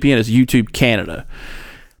use the VPN, it's YouTube Canada.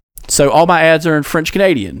 So all my ads are in French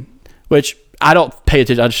Canadian, which I don't pay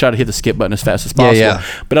attention. I just try to hit the skip button as fast as possible. Yeah.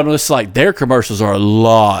 But I'm just like, their commercials are a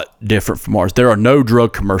lot different from ours. There are no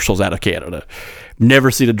drug commercials out of Canada. Never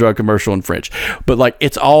seen a drug commercial in French. But like,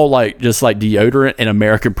 it's all like just like deodorant and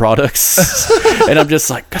American products. And I'm just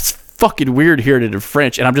like, that's fucking weird hearing it in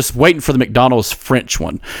French. And I'm just waiting for the McDonald's French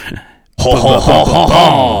one. Yeah.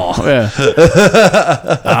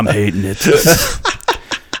 I'm hating it.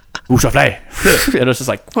 And it's just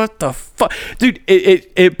like, what the fuck, dude?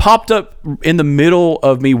 It popped up in the middle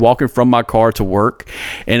of me walking from my car to work,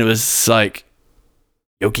 and it was like,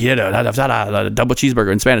 yo quiero a double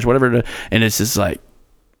cheeseburger in Spanish, whatever. And it's just like,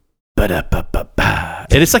 ba-da-ba-ba-ba.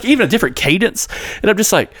 And it's like even a different cadence, and I'm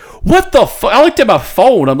just like, what the fuck? I looked at my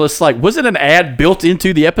phone. I'm just like, was it an ad built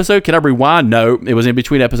into the episode? Can I rewind? No, it was in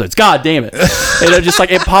between episodes. God damn it. And I'm just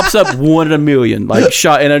like, it pops up 1 in a million, like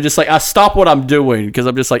shot. And I'm just like, I stop what I'm doing because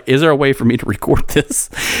I'm just like, is there a way for me to record this?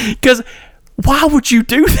 Because why would you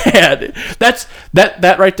do that?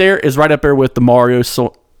 That right there is right up there with the Mario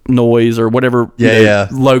noise or whatever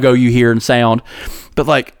logo you hear and sound. But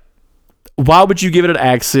like, why would you give it an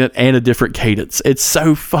accent and a different cadence? It's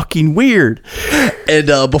so fucking weird.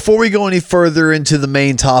 And before we go any further into the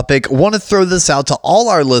main topic, I want to throw this out to all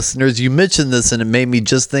our listeners. You mentioned this and it made me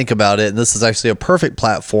just think about it. And this is actually a perfect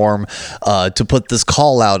platform to put this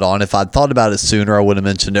call out on. If I'd thought about it sooner, I would have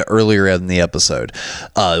mentioned it earlier in the episode.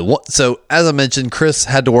 So as I mentioned, Chris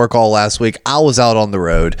had to work all last week. I was out on the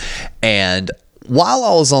road, and while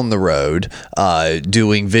I was on the road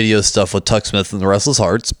doing video stuff with Tuck Smith and the Restless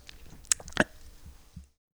Hearts,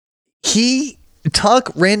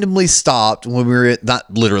 Tuck randomly stopped when we were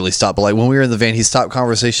not literally stopped, but like when we were in the van, he stopped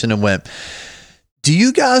conversation and went, "Do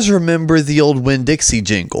you guys remember the old Winn-Dixie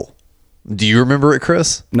jingle? Do you remember it,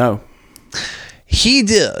 Chris?" No. He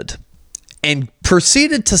did, and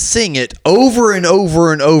proceeded to sing it over and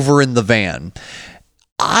over and over in the van.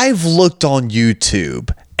 I've looked on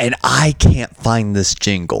YouTube and I can't find this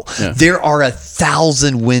jingle. Yeah. There are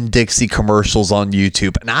 1,000 Winn-Dixie commercials on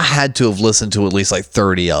YouTube, and I had to have listened to at least like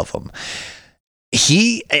 30 of them.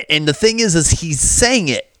 And the thing is he sang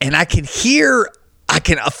it, and I feel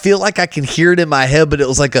like I can hear it in my head, but it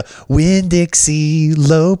was like a Winn-Dixie,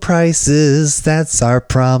 low prices, that's our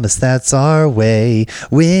promise, that's our way,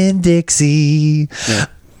 Winn-Dixie. Yeah.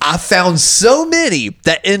 I found so many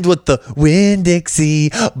that end with the Winn-Dixie,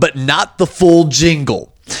 but not the full jingle.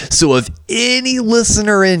 So if any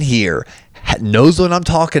listener in here knows what I'm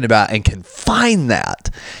talking about and can find that,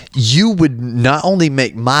 you would not only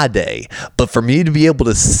make my day, but for me to be able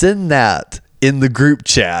to send that in the group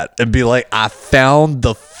chat and be like, I found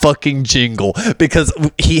the fucking jingle, because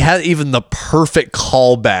he had even the perfect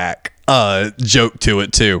callback joke to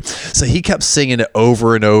it too. So he kept singing it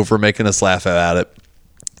over and over, making us laugh about it.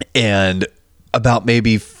 And about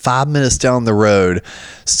maybe 5 minutes down the road,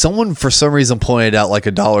 someone for some reason pointed out like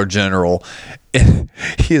a Dollar General, and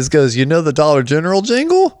he just goes, "You know the Dollar General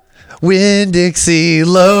jingle? Winn-Dixie,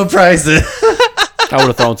 low prices." I would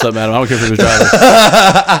have thrown something at him. I don't care if he was driving.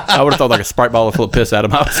 I would have thrown like a Sprite bottle full of piss at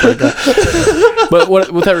him. I was like, but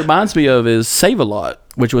what that reminds me of is Save-A-Lot,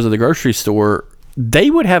 which was at the grocery store. They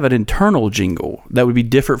would have an internal jingle that would be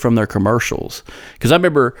different from their commercials. Because I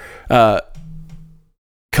remember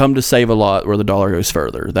come to Save-A-Lot where the dollar goes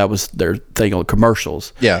further. That was their thing on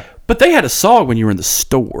commercials. Yeah. But they had a song when you were in the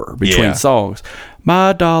store between songs.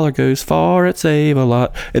 My dollar goes far at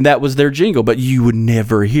Save-A-Lot. And that was their jingle, but you would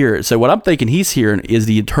never hear it. So what I'm thinking he's hearing is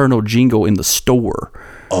the internal jingle in the store.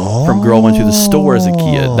 From growing to the store as a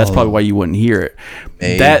kid. That's probably why you wouldn't hear it.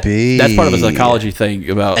 Maybe. That's part of a psychology thing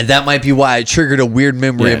about. And that might be why it triggered a weird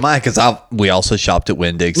memory in mine, because we also shopped at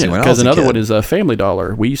Winn-Dixie when I was a kid. Because another one is Family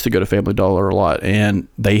Dollar. We used to go to Family Dollar a lot, and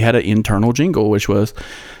they had an internal jingle, which was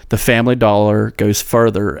the Family Dollar goes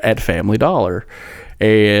further at Family Dollar.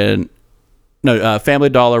 And No, Family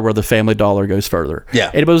Dollar, where the Family Dollar goes further.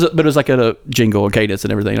 Yeah. But it was like a jingle, a cadence,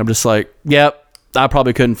 and everything. I'm just like, yep, I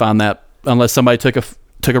probably couldn't find that unless somebody took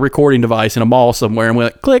a recording device in a mall somewhere and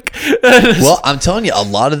went click. Well, I'm telling you, a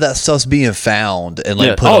lot of that stuff's being found and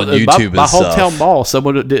put on YouTube my and stuff. hometown mall,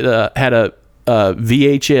 someone had a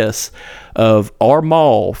VHS of our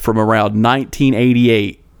mall from around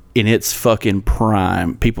 1988 in its fucking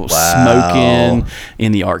prime. People smoking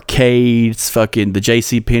in the arcades, fucking the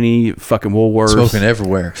JCPenney, fucking Woolworths. Smoking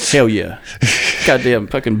everywhere. Hell yeah. Goddamn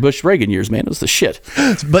fucking Bush Reagan years, man. It was the shit.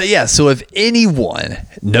 But yeah, so if anyone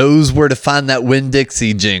knows where to find that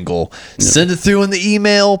Winn-Dixie jingle, send it through in the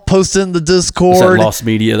email, post it in the Discord. It's that lost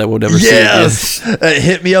media that we'll never see again.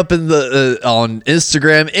 Hit me up in the on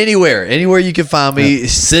Instagram, anywhere you can find me.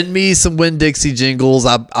 Send me some Winn-Dixie jingles.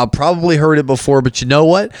 I probably heard it before, but you know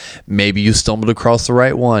what? Maybe you stumbled across the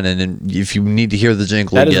right one, and then if you need to hear the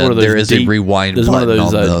jingle again, there is a rewind button one of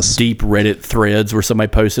those, on this. Deep Reddit threads where somebody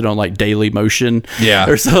posted on like Daily Motion, Yeah.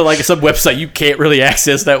 or so like some website you can't really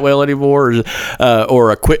access that well anymore,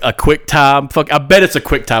 or a QuickTime. Fuck, I bet it's a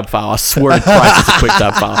QuickTime file. I swear to Christ, it's a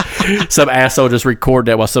QuickTime file. Some asshole just recorded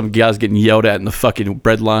that while some guy's getting yelled at in the fucking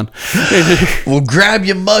bread line. Well, grab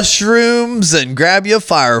your mushrooms and grab your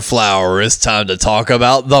fire flower. It's time to talk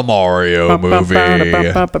about the Mario movie.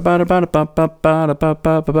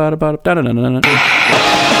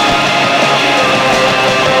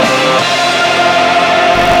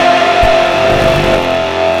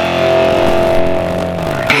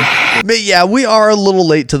 But yeah, we are a little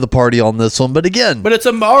late to the party on this one, but again, But it's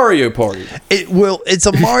a Mario party. it's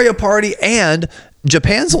a Mario party, and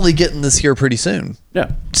Japan's only getting this here pretty soon.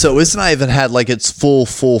 Yeah. So it's not even had like its full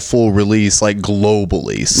release like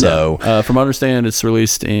globally. So from my understanding, it's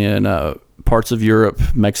released in parts of Europe,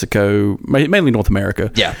 Mexico, mainly North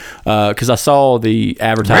America. Yeah. Because I saw the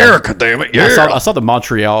advertising. America, damn it! Yeah. I saw the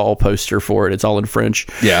Montreal poster for it. It's all in French.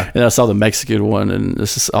 Yeah. And I saw the Mexican one, and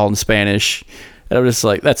this is all in Spanish. And I'm just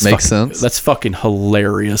like, Makes sense. That's fucking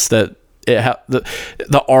hilarious. That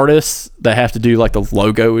the artists that have to do like the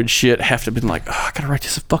logo and shit have to be like, oh, I gotta write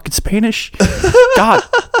this in fucking Spanish. God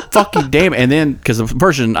fucking damn it. And then because the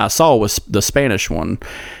version I saw was the Spanish one,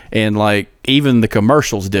 and like even the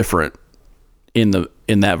commercial's different in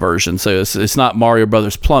that version. So it's not Mario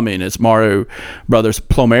Brothers Plumbing, it's Mario Brothers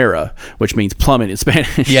Plomera, which means plumbing in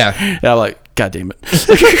Spanish. Yeah. And I'm like, God damn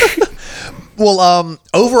it. Well,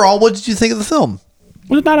 overall, what did you think of the film? It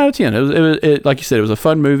was a 9 out of 10. It was like you said, it was a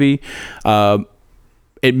fun movie.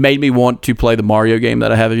 It made me want to play the Mario game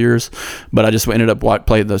that I have of yours, but I just ended up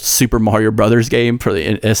playing the Super Mario Brothers game for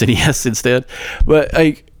the SNES instead. But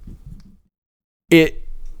like,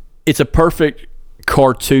 it's a perfect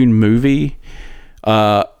cartoon movie,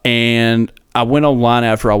 and I went online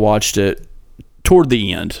after I watched it. Toward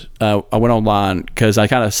the end, I went online because I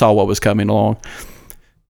kind of saw what was coming along.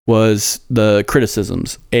 Was the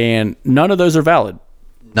criticisms, and none of those are valid.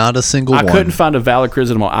 Not a single one. I couldn't find a valid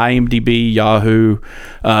criticism on IMDb, Yahoo,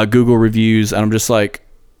 Google reviews, and I'm just like,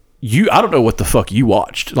 I don't know what the fuck you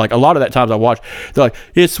watched. Like a lot of that times I watched, they're like,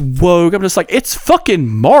 it's woke. I'm just like, it's fucking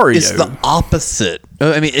Mario. It's the opposite.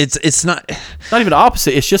 I mean, it's not even the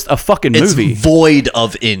opposite. It's just a fucking movie. It's void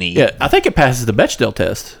of any. Yeah, I think it passes the Bechdel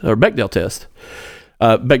test or Bechdel test.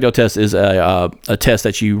 Bechdel test is a test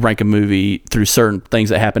that you rank a movie through certain things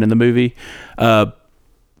that happen in the movie,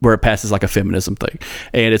 where it passes like a feminism thing.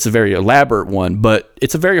 And it's a very elaborate one, but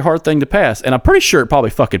it's a very hard thing to pass. And I'm pretty sure it probably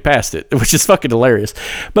fucking passed it, which is fucking hilarious.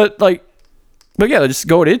 But yeah, just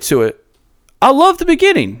going into it, I love the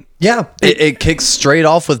beginning. Yeah, it kicks straight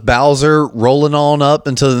off with Bowser rolling on up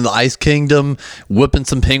into the Ice Kingdom, whipping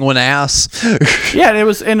some penguin ass. Yeah, and it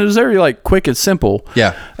was very like quick and simple.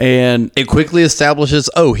 Yeah, and it quickly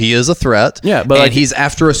establishes, he is a threat. Yeah, but and he's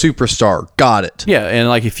after a superstar. Got it. Yeah, and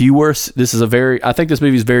like if you were, I think this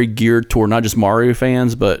movie is very geared toward not just Mario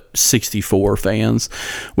fans, but 64 fans,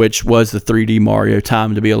 which was the 3D Mario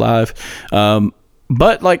time to be alive.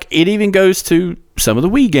 But like it even goes to some of the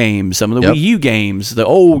Wii games, some of the Wii U games, the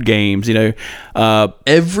old games,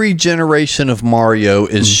 every generation of Mario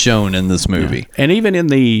is shown in this movie. Yeah. And even in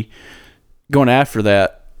the going after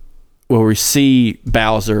that, where we see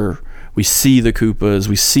Bowser, we see the Koopas,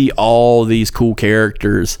 we see all these cool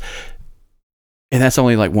characters, and that's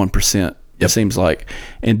only like 1%, it seems like.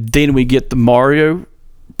 And then we get the Mario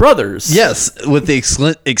Brothers. Yes, with the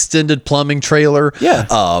extended plumbing trailer. Yeah.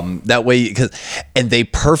 That way,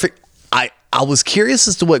 I was curious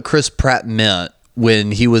as to what Chris Pratt meant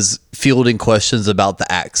when he was fielding questions about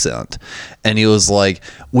the accent. And he was like,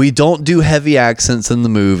 we don't do heavy accents in the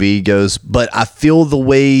movie. He goes, but I feel the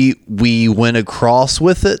way we went across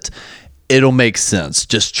with it it'll make sense.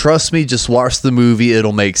 Just trust me, just watch the movie,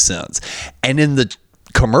 it'll make sense. And in the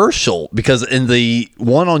commercial, because in the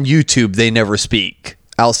one on YouTube, they never speak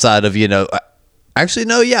outside of, actually,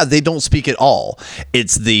 no, yeah, they don't speak at all.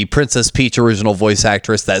 It's the Princess Peach original voice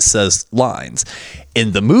actress that says lines.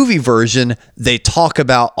 In the movie version, they talk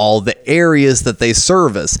about all the areas that they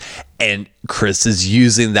service. And Chris is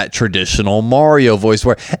using that traditional Mario voice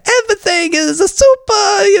where everything is a super,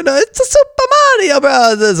 it's a Super Mario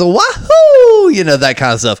Brothers, wahoo, that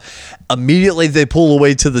kind of stuff. Immediately, they pull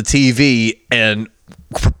away to the TV and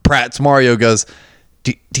Pratt's Mario goes,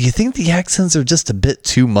 do you think the accents are just a bit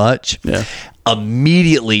too much? Yeah.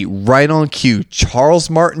 Immediately, right on cue, Charles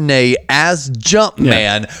Martinet as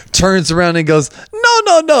Jumpman turns around and goes,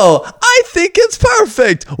 no, I think it's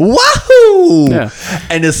perfect. Wahoo! Yeah.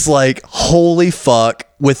 And it's like, holy fuck,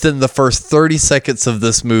 within the first 30 seconds of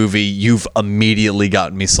this movie, you've immediately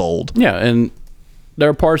gotten me sold. Yeah, and there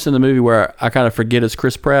are parts in the movie where I kind of forget it's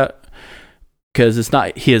Chris Pratt because it's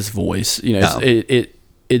not his voice.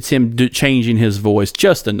 It's him changing his voice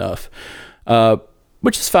just enough,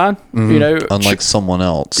 which is fine. Unlike someone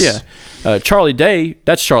else. Yeah, Charlie Day.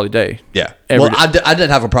 That's Charlie Day. Yeah. I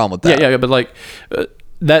didn't have a problem with that. Yeah. But like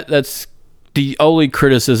that's the only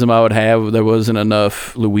criticism I would have. There wasn't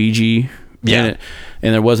enough Luigi in it,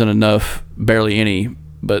 and there wasn't enough, barely any.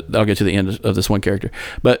 But I'll get to the end of this one character.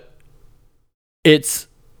 But it's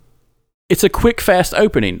a quick, fast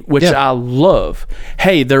opening, which I love.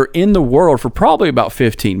 Hey, they're in the world for probably about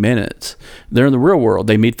 15 minutes. They're in the real world.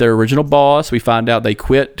 They meet their original boss. We find out they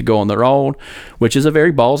quit to go on their own, which is a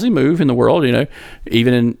very ballsy move in the world,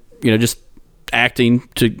 even in, just acting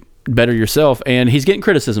to better yourself. And he's getting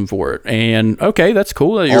criticism for it. And okay, that's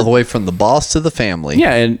cool. All the way from the boss to the family.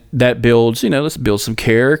 Yeah, and that builds, let's build some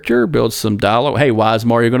character, build some dialogue. Hey, why is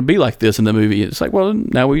Mario going to be like this in the movie? It's like, well,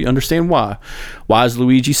 now we understand why. Why is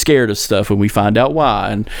Luigi scared of stuff when we find out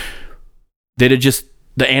why? And then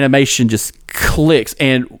the animation just clicks.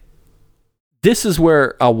 And this is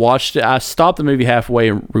where I watched it. I stopped the movie halfway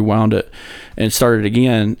and rewound it and started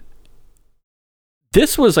again.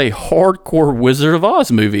 This was a hardcore Wizard of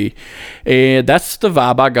Oz movie, and that's the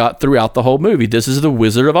vibe I got throughout the whole movie. This is the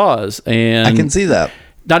Wizard of Oz, and I can see that.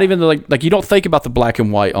 Not even like you don't think about the black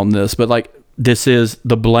and white on this, but like this is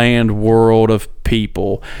the bland world of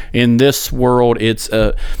people. In this world, it's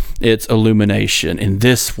illumination. In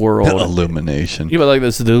this world, illumination. Like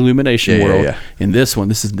this is the illumination world. Yeah. In this one,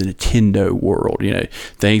 this is the Nintendo world.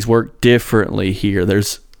 Things work differently here.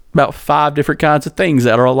 There's about 5 different kinds of things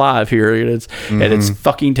that are alive here, and it's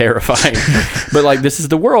fucking terrifying. But like, this is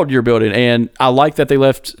the world you're building, and I like that they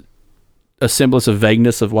left a semblance of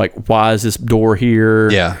vagueness of like, why is this door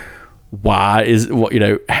here? Yeah. Why is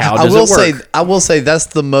how does it work? I will say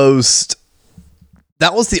that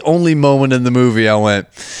was the only moment in the movie I went,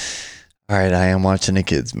 all right, I am watching a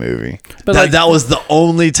kid's movie. But that was the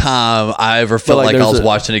only time I ever felt like I was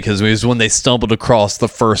watching a kid's movie, was when they stumbled across the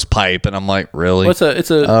first pipe, and I'm like, really? Well, it's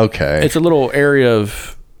a little area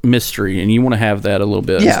of mystery, and you want to have that a little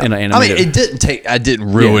bit. Yeah, in an animated. I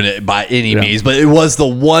didn't ruin it by any means, but it was the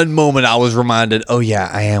one moment I was reminded, oh yeah,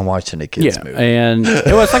 I am watching a kid's movie. And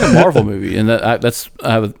it's like a Marvel movie, and I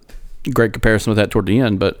have a great comparison with that toward the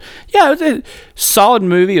end. But yeah, it's a solid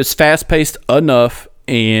movie. It's fast paced enough,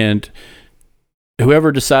 and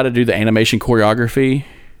whoever decided to do the animation choreography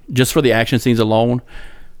just for the action scenes alone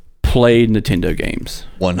played Nintendo games.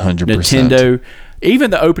 100%. Nintendo,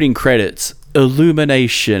 even the opening credits,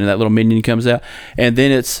 Illumination, and that little minion comes out, and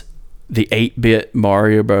then it's the 8-bit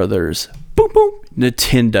Mario Brothers. Boom, boom,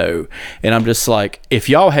 Nintendo. And I'm just like, if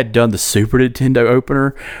y'all had done the Super Nintendo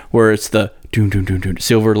opener where it's the doom, doom, doom, doom,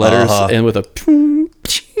 silver letters and with a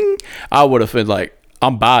I would have been like,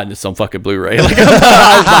 I'm buying this on fucking Blu-ray. Like, I'm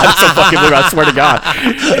buying this on fucking Blu-ray. I swear to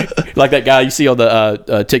God. Like that guy you see on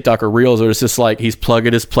the TikTok or Reels, where it's just like he's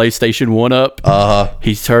plugging his PlayStation 1 up.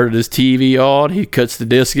 He's turned his TV on. He cuts the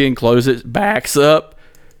disc in, closes it, backs up.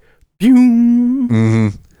 Boom.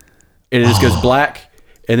 And it just goes black.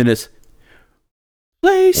 And then it's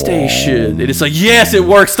PlayStation. And it's like, yes, it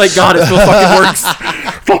works. Thank God it still fucking works.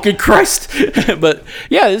 Fucking Christ. But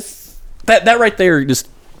yeah, it's that right there just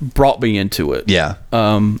brought me into it. Yeah.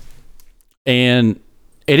 And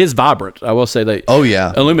it is vibrant. I will say that. Oh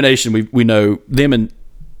yeah. Illumination, we know them and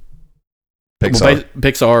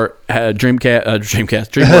Pixar had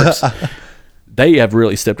DreamWorks. They have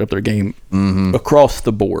really stepped up their game across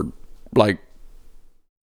the board. Like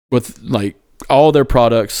with like all their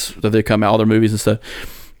products that they come out, all their movies and stuff.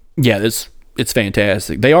 Yeah, it's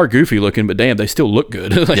fantastic. They are goofy looking, but damn, they still look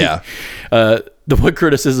good. Like, yeah. the one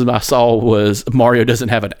criticism I saw was Mario doesn't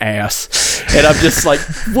have an ass. And I'm just like,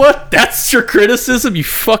 what? That's your criticism, you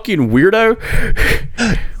fucking weirdo?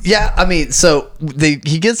 Yeah, I mean, so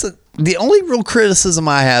he gets the only real criticism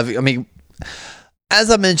I have, I mean, as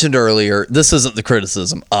I mentioned earlier, this isn't the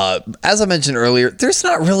criticism. As I mentioned earlier, there's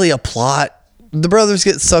not really a plot. The brothers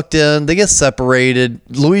get sucked in. They get separated.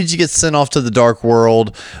 Luigi gets sent off to the dark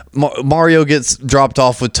world. Mario gets dropped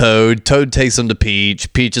off with Toad. Toad takes him to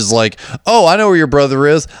Peach. Peach is like, oh, I know where your brother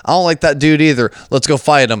is. I don't like that dude either. Let's go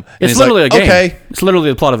fight him. And it's literally like, a game. Okay. It's literally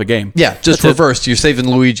the plot of a game. Yeah, just reversed. You're saving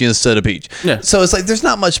Luigi instead of Peach. Yeah. So it's like there's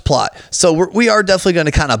not much plot. So we are definitely going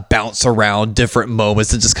to kind of bounce around different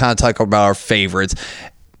moments and just kind of talk about our favorites.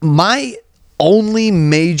 My only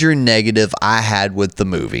major negative I had with the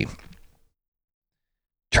movie,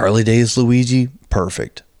 Charlie Day as Luigi,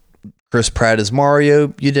 perfect. Chris Pratt as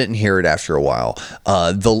Mario, you didn't hear it after a while.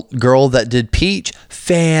 The girl that did Peach,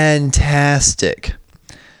 fantastic.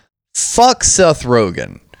 Fuck Seth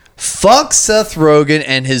Rogen. Fuck Seth Rogen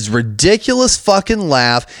and his ridiculous fucking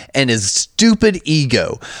laugh and his stupid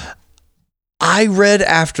ego. I read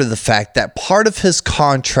after the fact that part of his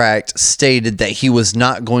contract stated that he was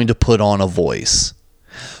not going to put on a voice.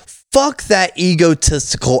 Fuck that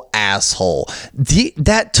egotistical asshole.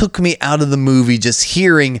 That took me out of the movie just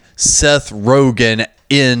hearing Seth Rogen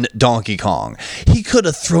in Donkey Kong. He could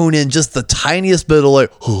have thrown in just the tiniest bit of like,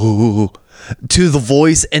 to the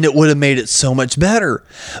voice and it would have made it so much better.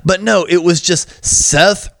 But no, it was just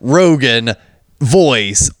Seth Rogen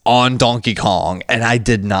voice on Donkey Kong, and I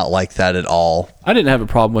did not like that at all. I didn't have a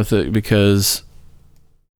problem with it because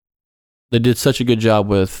they did such a good job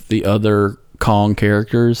with the other Kong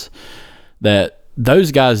characters that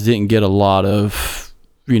those guys didn't get a lot of,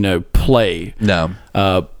 play. No.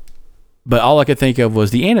 But all I could think of was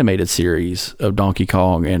the animated series of Donkey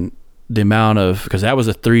Kong and the amount of, because that was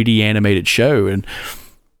a 3D animated show and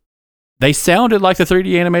they sounded like the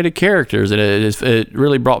 3D animated characters, and it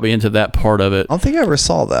really brought me into that part of it. I don't think I ever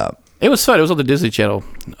saw that. It was fun. It was on the Disney Channel.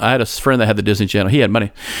 I had a friend that had the Disney Channel. He had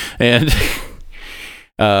money, and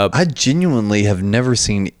I genuinely have never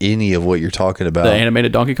seen any of what you're talking about. The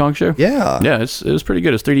animated Donkey Kong show. Yeah, it was pretty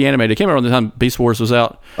good. It's 3D animated. It came around the time Beast Wars was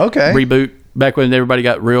out. Okay, reboot back when everybody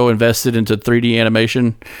got real invested into 3D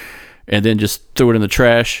animation, and then just threw it in the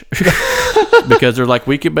trash because they're like,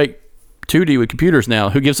 we could make 2D with computers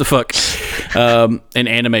now. Who gives a fuck? And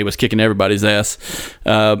anime was kicking everybody's ass.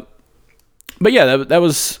 But yeah, that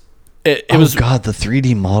was it. It was God. The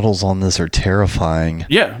 3D models on this are terrifying.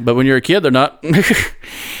 Yeah, but when you're a kid, they're not.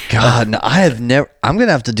 God, no, I have never. I'm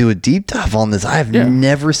gonna have to do a deep dive on this. I have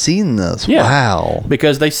never seen this. Yeah. Wow.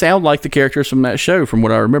 Because they sound like the characters from that show, from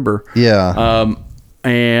what I remember. Yeah.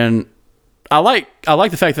 And I like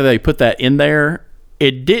the fact that they put that in there.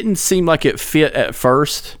 It didn't seem like it fit at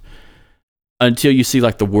first, until you see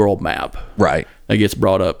like the world map, right? That gets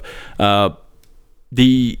brought up. But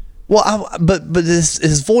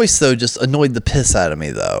his voice though just annoyed the piss out of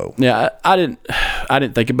me though. Yeah, I didn't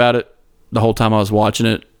think about it the whole time I was watching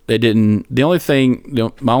it. They didn't. The only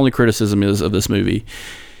thing, my only criticism of this movie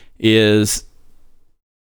is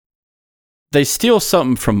they steal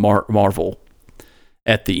something from Marvel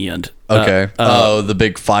at the end. Okay. The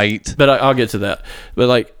big fight. But I'll get to that. But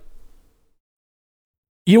like.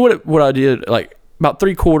 You know what I did, like about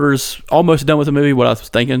 3/4, almost done with the movie, what I was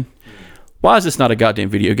thinking, why is this not a goddamn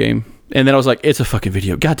video game? And then I was like, it's a fucking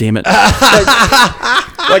video. God damn it.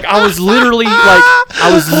 I was literally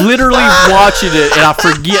watching it and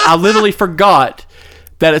I literally forgot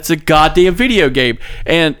that it's a goddamn video game.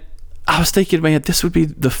 And I was thinking, man, this would be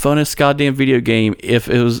the funnest goddamn video game if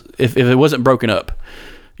it wasn't broken up.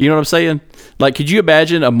 You know what I'm saying? Like, could you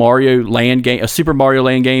imagine a Mario Land game, a Super Mario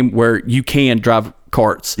Land game where you can drive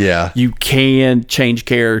carts? Yeah. You can change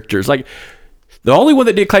characters. Like, the only one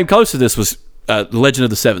that did claim close to this was The Legend of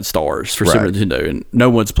the Seven Stars for Super Nintendo, and no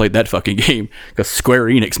one's played that fucking game because Square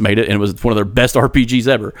Enix made it, and it was one of their best RPGs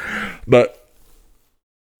ever. But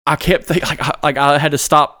I kept thinking, like I had to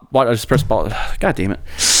stop. I just pressed pause. God damn it.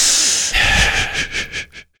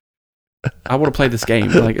 I want to play this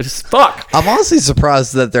game. Like, it's fuck. I'm honestly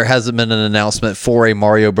surprised that there hasn't been an announcement for a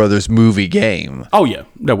Mario Brothers movie game. Oh yeah,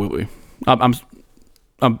 no, we. I'm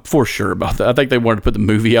for sure about that. I think they wanted to put the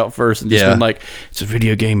movie out first and just been like, it's a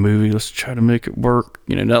video game movie. Let's try to make it work.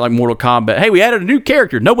 Not like Mortal Kombat. Hey, we added a new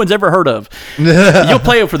character no one's ever heard of. You'll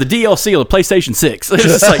play it for the DLC on the PlayStation 6. It's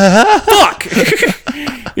just like, fuck.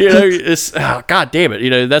 It's God damn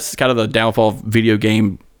it. That's kind of the downfall of video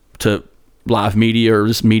game to live media or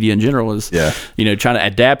just media in general is, trying to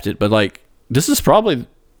adapt it. But like, this is probably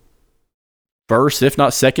first, if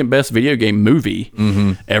not second best video game movie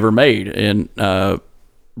ever made. And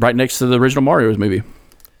right next to the original Mario movie.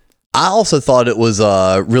 I also thought it was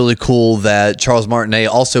really cool that Charles Martinet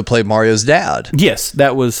also played Mario's dad. Yes,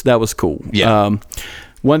 that was cool. Yeah.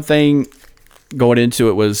 One thing going into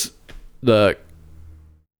it was just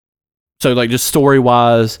story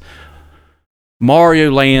wise,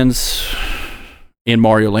 Mario lands in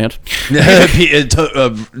Mario Land.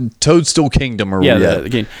 Toadstool Kingdom or the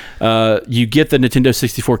game. You get the Nintendo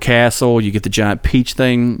 64 castle, you get the giant Peach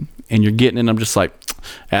thing, and you're getting it, and I'm just like,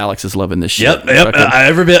 Alex is loving this shit. Yep.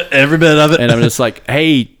 Every bit of it. And I'm just like,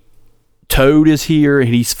 hey, Toad is here,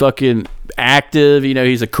 and he's fucking active. You know,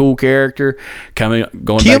 he's a cool character.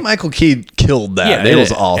 Michael Key killed that. Yeah, it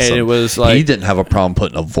was awesome. And it was like, he didn't have a problem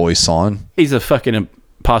putting a voice on. He's a fucking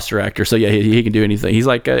imposter actor, so yeah, he can do anything. He's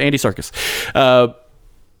like Andy Serkis.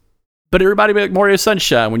 But everybody be like Mario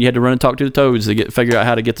Sunshine when you had to run and talk to the Toads to figure out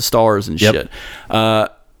how to get the stars and shit.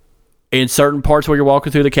 In certain parts where you're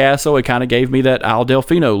walking through the castle, it kind of gave me that Al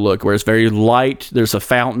Delfino look, where it's very light. There's a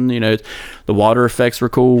fountain, you know, the water effects were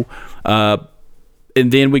cool. And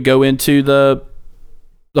then we go into the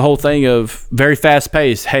whole thing of very fast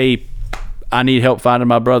paced. Hey, I need help finding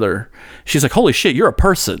my brother. She's like, holy shit, you're a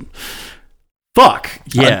person. Fuck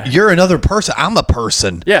yeah, you're another person. I'm a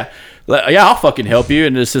person. Yeah, I'll fucking help you.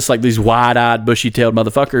 And it's just like these wide-eyed, bushy-tailed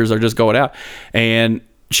motherfuckers are just going out, and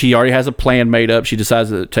she already has a plan made up. She decides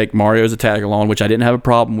to take Mario as a tag along, which I didn't have a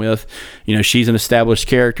problem with. You know, she's an established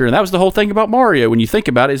character, and that was the whole thing about Mario. When you think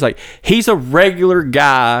about it, it's like he's a regular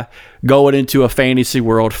guy going into a fantasy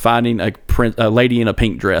world, finding a lady in a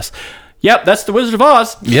pink dress. Yep, that's the Wizard of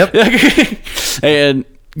Oz. Yep, and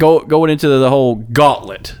going into the whole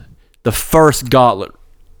gauntlet. The first gauntlet.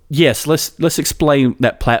 Yes, let's explain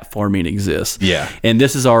that platforming exists. Yeah. And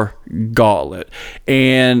this is our gauntlet.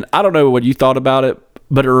 And I don't know what you thought about it,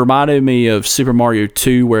 but it reminded me of Super Mario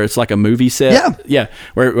 2, where it's like a movie set. Yeah. Yeah.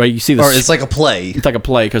 Where you see or it's like a play. It's like a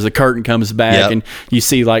play because the curtain comes back and you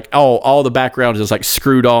see like, all the background is like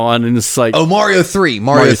screwed on, and it's like, Mario 3.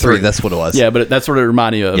 Mario 3, that's what it was. Yeah, but that's what it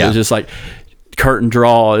reminded me of. Yeah. It's just like curtain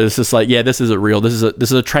draw. It's just like, yeah, this isn't real. This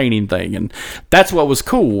is a training thing, and that's what was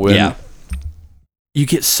cool. And you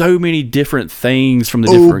get so many different things from the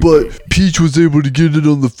different. But Peach was able to get it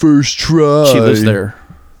on the first try. She lives there.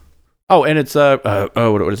 Oh, and it's what's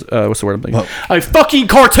the word I'm thinking? A fucking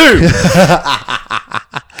cartoon.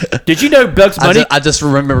 Did you know Bugs Bunny? I just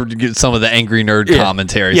remembered to get some of the angry nerd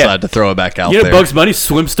commentary, so I had to throw it back out. You know, Bugs Bunny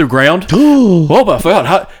swims through ground. Oh my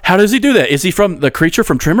god! How does he do that? Is he from the creature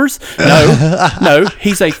from Tremors? No,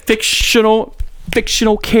 he's a fictional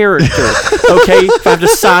character. Okay, if I have to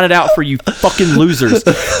sign it out for you fucking losers,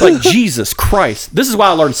 like Jesus Christ. This is why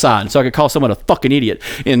I learned sign, so I could call someone a fucking idiot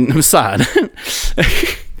in sign.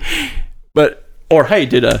 Or hey,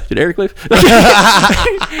 did Eric leave?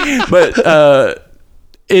 But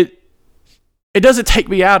it doesn't take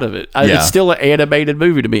me out of it. It's still an animated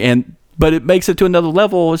movie to me, but it makes it to another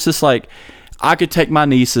level. It's just like I could take my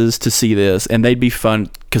nieces to see this, and they'd be fun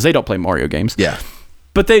because they don't play Mario games. Yeah,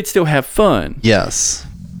 but they'd still have fun. Yes,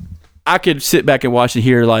 I could sit back and watch and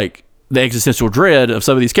hear like the existential dread of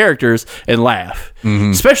some of these characters and laugh.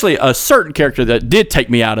 Mm-hmm. Especially a certain character that did take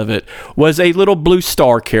me out of it was a little blue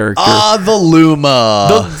star character. The Luma.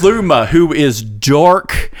 The Luma, who is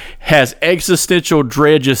dark, has existential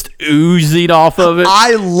dread just oozing off of it.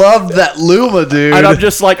 I love that Luma, dude. And I'm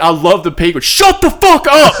just like, I love the penguin. Shut the fuck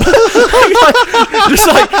up! Just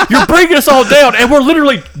like, you're bringing us all down, and we're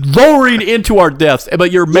literally lowering into our deaths,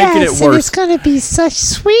 but you're making it worse. And it's going to be such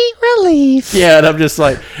sweet relief. Yeah, and I'm just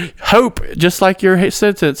like, hope, just like your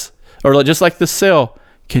sentence, or just like the cell,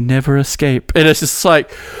 can never escape. And it's just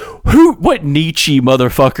like, what Nietzsche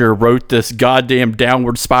motherfucker wrote this goddamn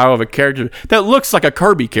downward spiral of a character that looks like a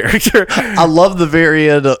Kirby character? I love the very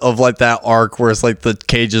end of like that arc where it's like the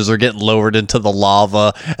cages are getting lowered into the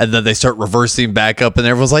lava, and then they start reversing back up, and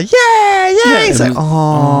everyone's like, yeah. It's like,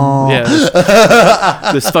 oh.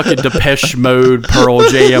 Yeah. This fucking Depeche Mode, Pearl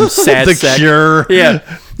Jam, Sad The Sack. Cure. Yeah.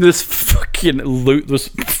 This fucking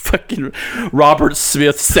Robert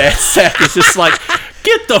Smith Sad Sack is just like,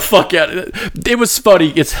 get the fuck out. It was funny.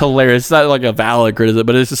 It's hilarious. It's not like a valid criticism,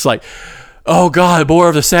 but it's just like, oh God, more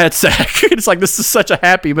of the Sad Sack. It's like, this is such a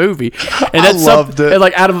happy movie. And I loved it. And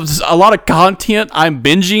like, out of a lot of content I'm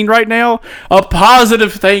binging right now, a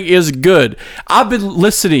positive thing is good. I've been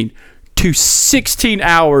listening to 16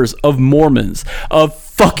 hours of Mormons, of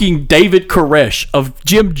fucking David Koresh, of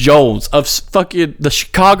Jim Jones, of fucking the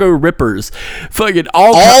Chicago Rippers, fucking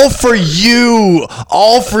all for you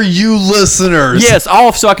listeners. Yes,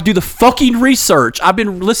 all so I could do the fucking research. I've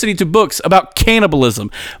been listening to books about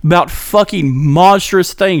cannibalism, about fucking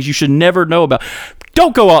monstrous things you should never know about.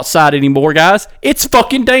 Don't go outside anymore, guys. It's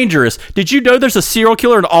fucking dangerous. Did you know there's a serial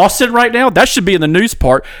killer in Austin right now? That should be in the news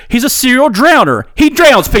part. He's a serial drowner. He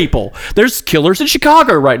drowns people. There's killers in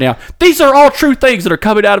Chicago right now. These are all true things that are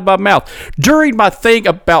coming out of my mouth. During my thing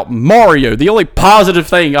about Mario, the only positive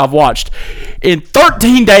thing I've watched in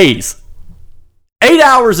 13 days, 8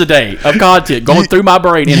 hours a day of content going through my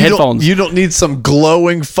brain in headphones. You don't need some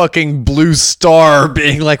glowing fucking blue star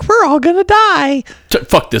being like, we're all gonna die.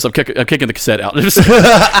 Fuck this. I'm kicking the cassette out. Just,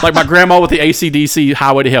 like my grandma with the AC/DC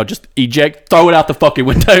Highway to Hell. Just eject, throw it out the fucking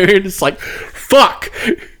window. And it's like, fuck.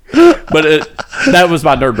 But that was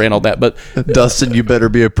my nerd rant on that. But Dustin, you better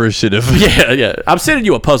be appreciative. Yeah. I'm sending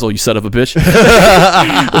you a puzzle, you son of a bitch.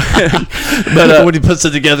 But when he puts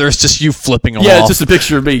it together, it's just you flipping them off. Yeah, it's just a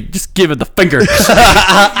picture of me just giving the finger.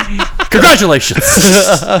 Congratulations.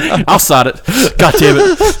 I'll sign it. God damn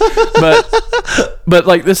it. But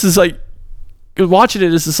like, this is like, watching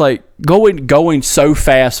it is just like going so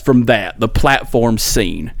fast from the platform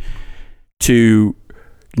scene to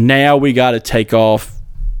now we got to take off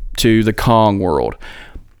to the Kong world.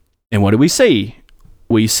 And what do we see?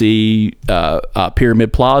 We see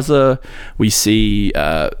Pyramid Plaza. We see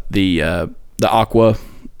the Aqua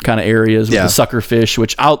kind of areas with the sucker fish,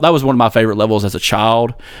 which that was one of my favorite levels as a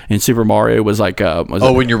child in Super Mario. Was like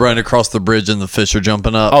when you're running across the bridge and the fish are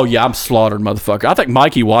jumping up. Oh yeah, I'm slaughtered, motherfucker. I think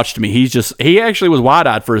Mikey watched me. He actually was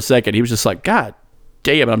wide-eyed for a second. He was just like, God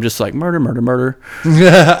damn it. I'm just like, murder, murder, murder.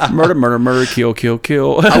 Murder, murder, murder, kill, kill,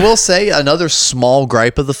 kill. I will say another small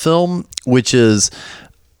gripe of the film, which is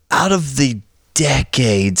out of the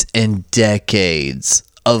decades and decades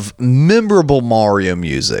of memorable Mario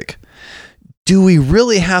music, do we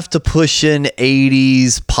really have to push in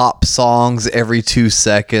 80s pop songs every 2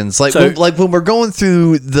 seconds? Like when we're going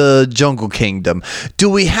through the Jungle Kingdom, do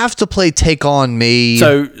we have to play Take On Me?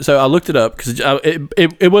 So I looked it up because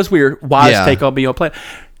it was weird. Why is Take On Me on play?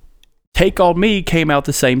 Take On Me came out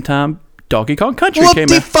the same time Donkey Kong Country came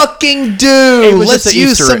out. Fucking do. Let's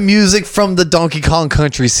use some music from the Donkey Kong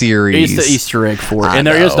Country series. It's the Easter egg for it. And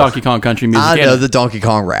there is Donkey Kong Country music. I know the Donkey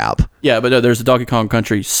Kong rap. Yeah, but there's a Donkey Kong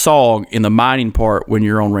Country song in the mining part when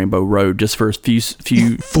you're on Rainbow Road just for a few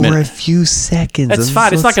a few seconds. That's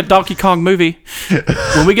fine. It's like a Donkey Kong movie.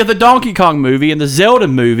 When we get the Donkey Kong movie and the Zelda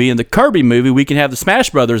movie and the Kirby movie, we can have the Smash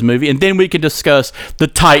Brothers movie, and then we can discuss the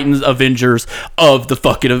Titans Avengers of the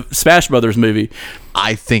fucking Smash Brothers movie.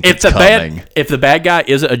 I think it's coming. If the bad guy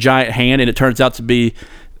is a giant hand and it turns out to be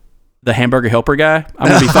the hamburger helper guy, I'm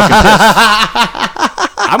gonna be fucking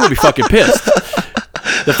pissed. I'm gonna be fucking pissed.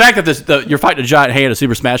 The fact that you're fighting a giant hand in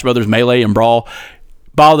Super Smash Brothers Melee and Brawl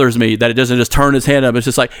bothers me, that it doesn't just turn his hand up. It's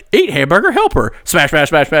just like, eat hamburger helper. Smash, smash,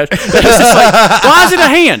 smash, smash. It's just like, why is it a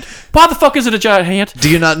hand? Why the fuck is it a giant hand? Do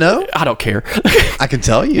you not know? I don't care. I can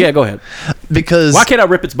tell you. Yeah, go ahead. Because why can't I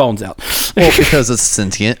rip its bones out? Well, because it's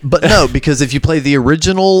sentient. But no, because if you play the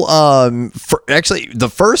original, actually, the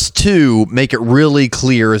first two make it really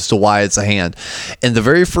clear as to why it's a hand. In the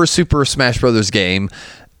very first Super Smash Brothers game,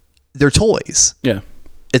 they're toys. Yeah.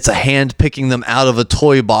 It's a hand picking them out of a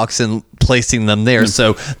toy box and placing them there.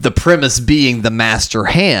 So the premise being the master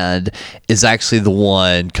hand is actually the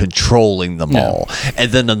one controlling them all. And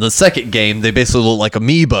then in the second game, they basically look like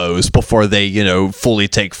amiibos before they, fully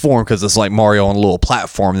take form, because it's like Mario on a little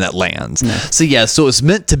platform that lands. So it's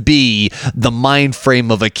meant to be the mind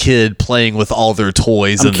frame of a kid playing with all their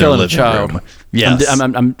toys in their living room. Yes,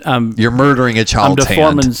 you're murdering a child's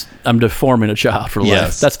hand. I'm deforming a child for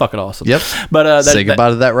life. That's fucking awesome. Yep. But say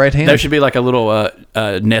goodbye to that right hand. There should be like a little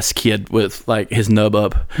Ness kid with like his nub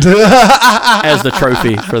up as the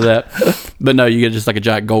trophy for that. But no, you get just like a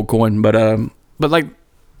giant gold coin. But like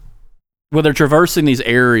when they're traversing these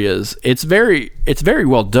areas, it's very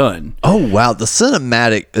well done. Oh wow, the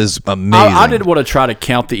cinematic is amazing. I didn't want to try to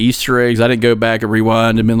count the Easter eggs. I didn't go back and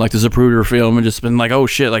rewind and been like the Zapruder film and just been like, oh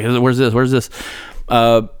shit, like where's this?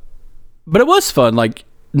 But it was fun. Like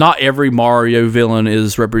not every Mario villain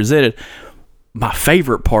is represented. My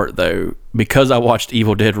favorite part though, because I watched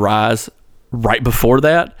Evil Dead Rise right before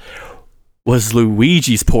that, was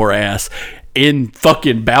Luigi's poor ass in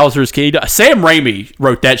fucking Bowser's Kingdom. Sam Raimi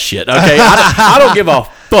wrote that shit, okay? I don't give a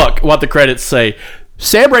fuck what the credits say.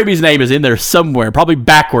 Sam Raimi's name is in there somewhere, probably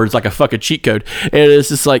backwards like a fucking cheat code. And it's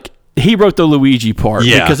just like, he wrote the Luigi part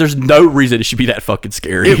because there's no reason it should be that fucking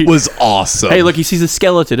scary. It was awesome. Hey, look, he sees a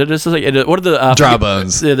skeleton. It's like, what are the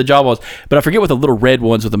jawbones? Yeah, the jawbones. But I forget what the little red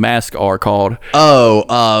ones with the mask are called.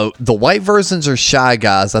 Oh, the white versions are Shy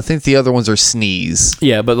Guys. I think the other ones are Sneeze.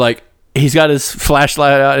 Yeah, but like, he's got his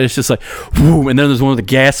flashlight out and it's just like, whoom, and then there's one with the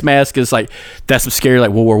gas mask. It's like, that's some scary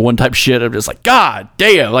like World War I type shit. I'm just like, God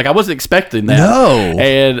damn, like I wasn't expecting that. No.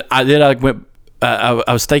 And I went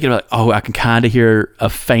I was thinking about, I can kind of hear a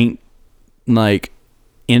faint like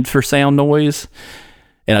infrasound noise,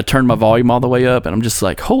 and I turned my volume all the way up, and I'm just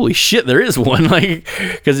like, holy shit, there is one. Like,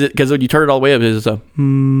 because when you turn it all the way up, it's a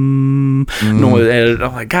noise, and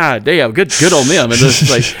I'm like, God damn, good on them. And this is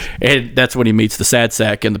like, and that's when he meets the sad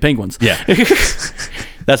sack and the penguins. Yeah.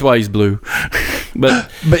 That's why he's blue.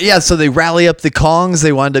 But yeah, so they rally up the Kongs.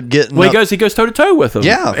 They wind up getting. Well, he goes toe to toe with them.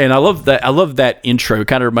 Yeah, and I love that. I love that intro.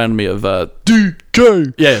 Kind of reminded me of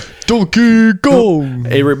DK. Yeah, Donkey Kong.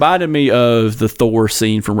 It reminded me of the Thor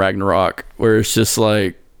scene from Ragnarok, where it's just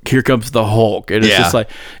like, here comes the Hulk, and it's just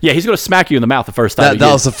like, yeah, he's gonna smack you in the mouth the first time.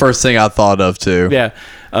 That was the first thing I thought of too. Yeah.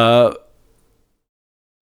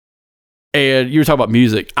 And you were talking about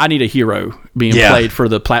music. I Need a Hero being played for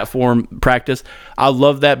the platform practice. I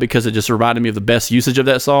love that because it just reminded me of the best usage of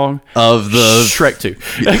that song. Of the Shrek 2.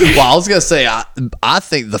 Well, I was going to say, I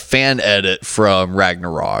think the fan edit from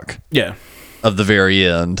Ragnarok. Yeah. Of the very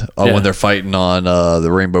end, when they're fighting on the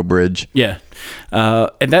Rainbow Bridge. Yeah.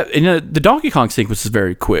 And the Donkey Kong sequence is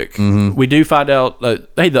very quick. Mm-hmm. We do find out,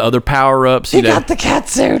 hey, the other power-ups. He got the cat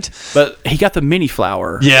suit. But he got the mini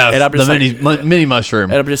flower. Yeah, and I'm just the mini mushroom.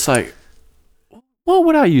 And I'm just like, what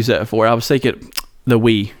would I use that for? I was thinking the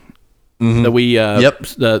Wii. Mm-hmm. The Wii. Yep.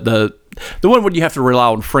 The one where you have to rely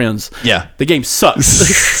on friends. Yeah. The game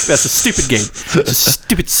sucks. That's a stupid game. It's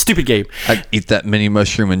a stupid game. I'd eat that mini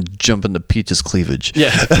mushroom and jump into Peach's cleavage.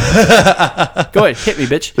 Yeah. Go ahead. Hit me,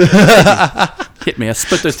 bitch. Hit me. I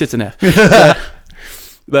split those tits in half.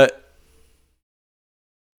 But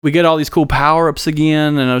we get all these cool power-ups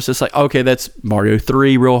again, and I was just like, okay, that's Mario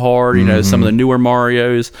 3 real hard. You know, some of the newer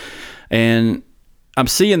Marios. And I'm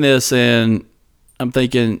seeing this, and I'm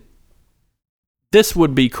thinking, this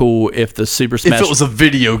would be cool if the Super Smash... If it was a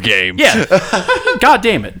video game. Yeah. God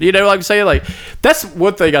damn it. You know, like I'm saying, like, that's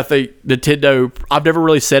one thing I think Nintendo, I've never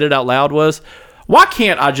really said it out loud, was, why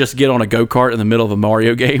can't I just get on a go-kart in the middle of a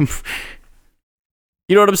Mario game?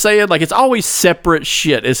 You know what I'm saying? Like, it's always separate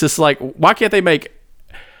shit. It's just like, why can't they make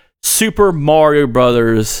Super Mario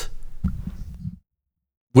Brothers...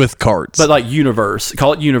 with carts, but like universe,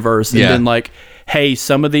 call it universe, and then like, hey,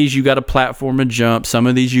 some of these you got to platform and jump, some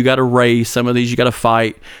of these you got to race, some of these you got to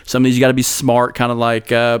fight, some of these you got to be smart, kind of like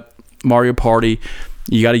Mario Party.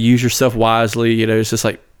 You got to use yourself wisely. You know, it's just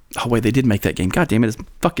like, oh wait, they did make that game. God damn it, it's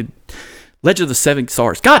fucking Legend of the Seven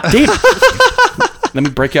Stars. God damn it. Let me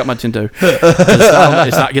break out my Nintendo.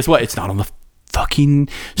 It's not. Guess what? It's not on the fucking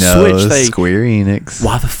Switch thing. Square Enix.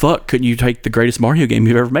 Why the fuck couldn't you take the greatest Mario game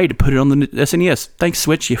you've ever made and put it on the SNES? Thanks,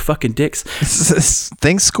 Switch, you fucking dicks.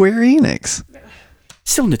 Thanks, Square Enix.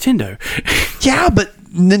 Still Nintendo. Yeah, but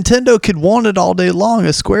Nintendo could want it all day long.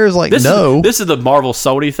 And Square's like, no. This is the Marvel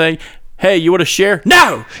Sony thing. Hey, you want to share?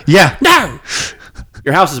 No. Yeah. No.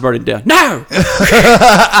 Your house is burning down. No.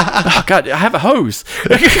 Oh, God, I have a hose.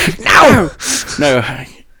 No. No.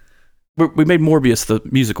 We made Morbius the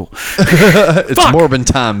musical. It's Morbin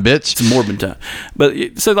time, bitch. It's Morbin time.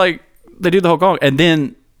 But so like they do the whole gong, and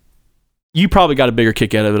then you probably got a bigger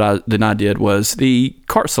kick out of it than I did, was the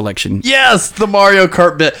cart selection. Yes, the Mario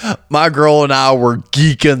Kart bit. My girl and I were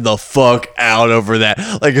geeking the fuck out over that.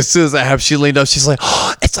 Like, as soon as she leaned up, she's like,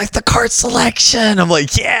 oh, it's like the cart selection. I'm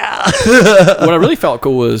like, yeah. What I really felt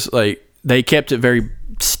cool was like they kept it very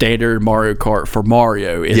standard Mario Kart for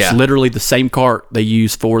Mario. It's literally the same cart they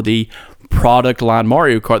use for the product line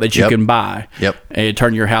Mario Kart that you can buy and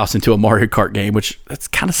turn your house into a Mario Kart game, which that's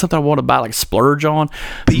kind of something I want to buy, like splurge on.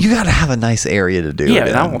 But you got to have a nice area to do it. Yeah,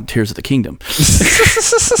 and I want Tears of the Kingdom.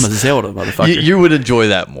 I'm a Zelda motherfucker. You would enjoy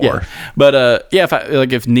that more. Yeah. But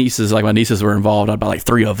if nieces, like my nieces were involved, I'd buy like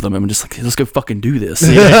 3 of them and I'm just like, let's go fucking do this.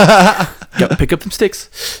 You know? Pick up them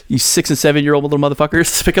sticks. You 6 and 7 year old little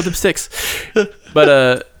motherfuckers, pick up them sticks.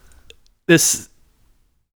 But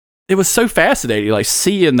it was so fascinating, like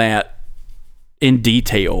seeing that in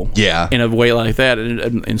detail, in a way like that,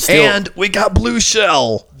 and still, and we got Blue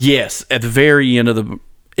Shell. Yes, at the very end of the,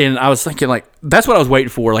 and I was thinking like that's what I was waiting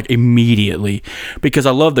for, like immediately, because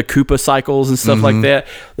I love the Koopa cycles and stuff like that.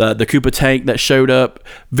 The Koopa tank that showed up,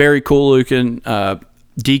 very cool looking.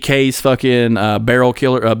 DK's fucking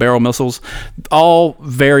barrel missiles, all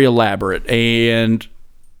very elaborate, and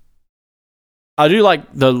I do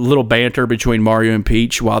like the little banter between Mario and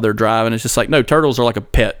Peach while they're driving. It's just like, no, turtles are like a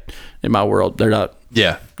pet in my world. They're not.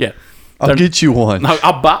 Yeah. Yeah. I'll get you one.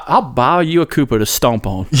 I'll buy you a Koopa to stomp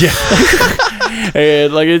on. Yeah.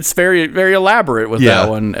 And like it's very, very elaborate with that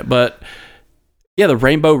one. But yeah, the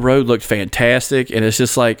Rainbow Road looked fantastic. And it's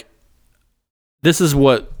just like, this is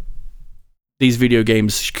what these video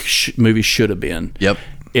games movies should have been. Yep.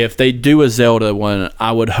 If they do a Zelda one,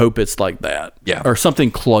 I would hope it's like that. Yeah. Or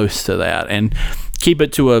something close to that. And keep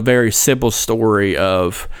it to a very simple story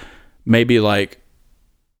of maybe like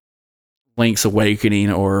Link's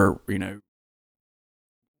Awakening or,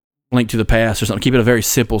 Link to the Past or something. Keep it a very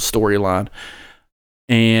simple storyline.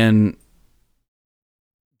 And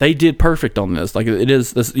they did perfect on this. Like it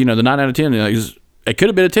is this, the 9 out of 10, it could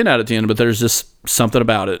have been a 10 out of 10, but there's just something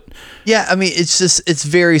about it. Yeah, I mean, it's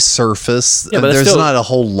very surface. Yeah, but there's not a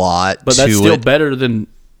whole lot but to that's still it. better than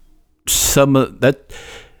some of that.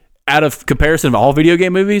 Out of comparison of all video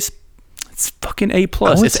game movies, it's fucking A+.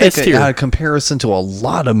 It's S tier. Out of comparison to a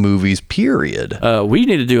lot of movies, period. We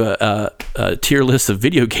need to do a tier list of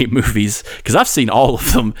video game movies because I've seen all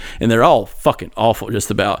of them and they're all fucking awful.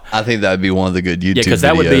 Just about. I think that would be one of the good YouTube videos.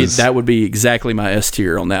 Because that would be exactly my S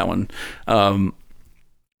tier on that one.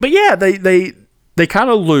 But yeah, they kind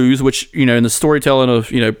of lose, which in the storytelling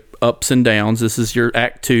of ups and downs. This is your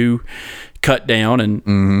Act 2 cut down,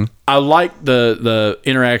 and I like the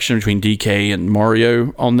interaction between DK and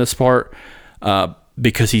Mario on this part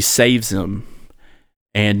because he saves him,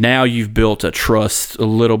 and now you've built a trust a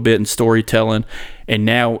little bit in storytelling, and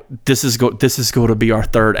now this is going to be our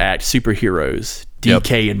third act, superheroes.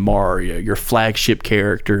 DK and Mario, your flagship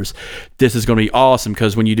characters. This is going to be awesome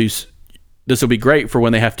because when you do. This will be great for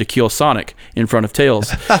when they have to kill Sonic in front of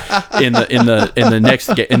Tails in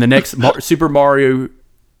the next Super Mario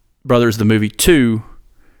Brothers the movie 2.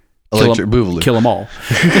 Electric Boogaloo. Kill them all,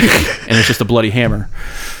 and it's just a bloody hammer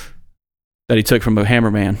that he took from a Hammer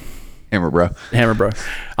Man. Hammer Bro.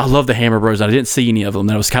 I love the Hammer Bros. I didn't see any of them.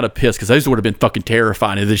 And I was kind of pissed because those would have been fucking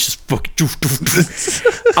terrifying. And it's just fucking.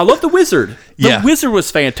 I love the Wizard. The Wizard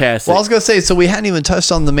was fantastic. Well, I was gonna say, so we hadn't even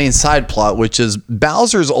touched on the main side plot, which is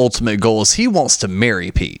Bowser's ultimate goal is he wants to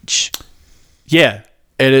marry Peach. Yeah.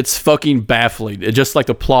 And it's fucking baffling. It's just like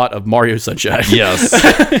the plot of Mario Sunshine. Yes.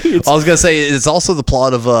 I was going to say, it's also the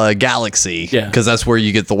plot of Galaxy. Yeah. Because that's where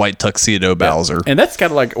you get the white tuxedo Bowser. And that's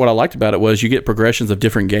kind of like what I liked about it was you get progressions of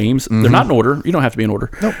different games. They're not in order. You don't have to be in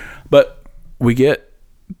order. Nope. But we get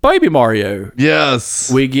Baby Mario.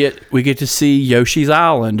 Yes. We get to see Yoshi's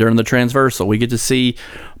Island during the Transversal. We get to see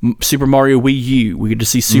Super Mario Wii U. We get to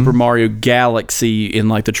see Super Mario Galaxy in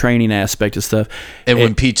like the training aspect of stuff. And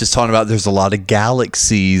when Peach is talking about there's a lot of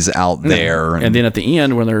galaxies out there. And then at the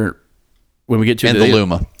end when we get to the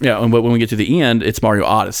Luma. Yeah, and when we get to the end, it's Mario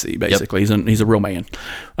Odyssey basically. Yep. He's a real man.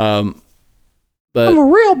 But I'm a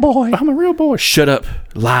real boy. Shut up.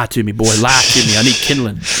 Lie to me, boy. Lie to me. I need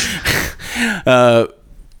kindling.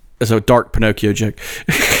 It's a dark Pinocchio joke.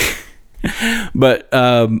 But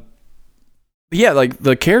yeah, like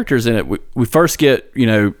the characters in it, we first get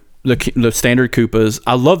the standard Koopas.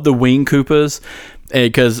 I love the wing Koopas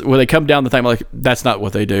because when they come down the thing, I'm like, that's not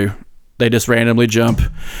what they do. They just randomly jump,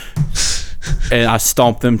 and I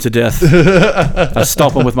stomp them to death. I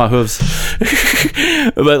stomp them with my hooves.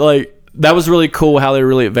 But like that was really cool how they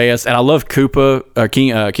really advanced, and I love Koopa,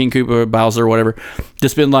 King Koopa, Bowser, whatever.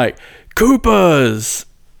 Just been like Koopas.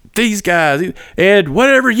 These guys and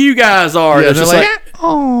whatever you guys are, Yeah, they're just like,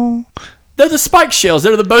 oh, they're the spike shells.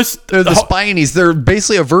 They're the most. they're the Spinies. They're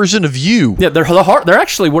basically a version of you. Yeah, they're the heart. They're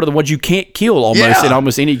actually one of the ones you can't kill almost in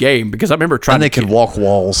almost any game because I remember trying. And they can walk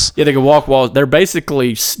walls. Yeah, they can walk walls. They're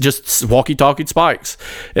basically just walkie-talkie spikes,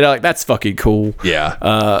 and I'm like that's fucking cool.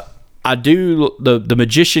 Yeah. I do the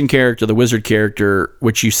magician character, the wizard character,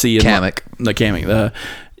 which you see in Kamek.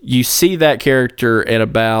 You see that character at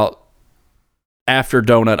about after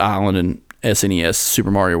Donut Island and SNES Super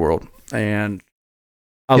Mario World, and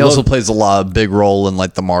he also plays a lot of big role in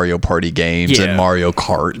like the Mario Party games and Mario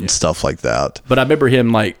Kart and stuff like that. But I remember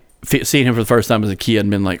him like seeing him for the first time as a kid and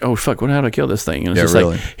been like, "Oh fuck, how do I kill this thing?" And it's just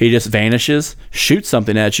like he just vanishes, shoots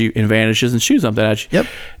something at you, and vanishes and shoots something at you. Yep.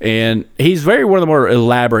 And he's one of the more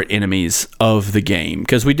elaborate enemies of the game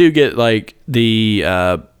because we do get like the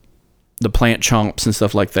plant chomps and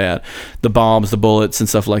stuff like that, the bombs, the bullets, and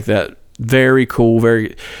stuff like that. Very cool,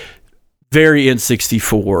 very, very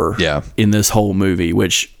N64 in this whole movie,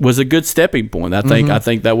 which was a good stepping point. I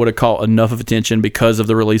think that would have caught enough of attention because of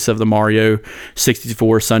the release of the Mario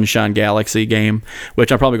 64 Sunshine Galaxy game,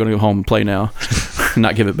 which I'm probably going to go home and play now,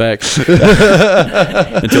 not give it back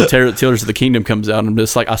until Tears of the Kingdom comes out. And I'm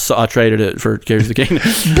just like, I traded it for Tears of the Kingdom.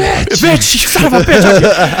 bitch, you son of a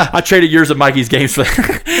bitch! I traded years of Mikey's games for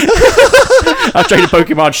I traded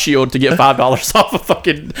Pokemon Shield to get $5 off a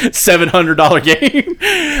fucking $700 game.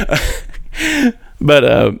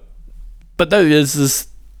 But that is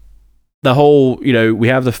the whole, we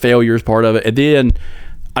have the failures part of it. And then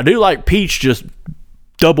I do like Peach just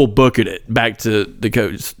double booking it back to the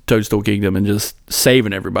Toadstool Kingdom and just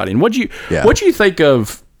saving everybody. And what do you think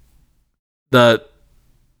of the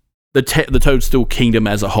Toadstool Kingdom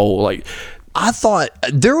as a whole? Like I thought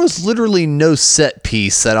there was literally no set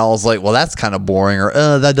piece that I was like, well, that's kind of boring, or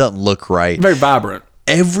that doesn't look right. Very vibrant.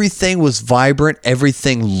 Everything was vibrant.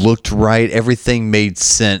 Everything looked right. Everything made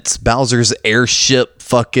sense. Bowser's airship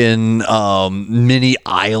fucking mini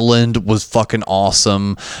island was fucking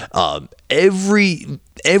awesome.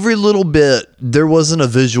 Every little bit, there wasn't a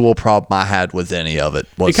visual problem I had with any of it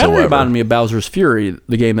whatsoever. It kind of reminded me of Bowser's Fury,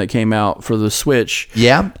 the game that came out for the Switch.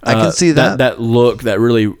 Yeah, I can see that. That look, that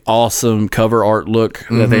really awesome cover art look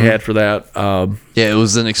that they had for that. Yeah, it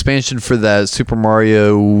was an expansion for that Super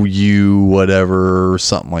Mario U whatever,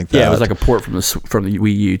 something like that. Yeah, it was like a port from the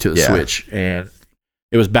Wii U to the Switch, and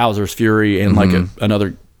it was Bowser's Fury and like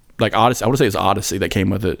another like Odyssey. I want to say it's Odyssey that came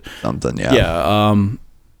with it. Something, yeah. Yeah.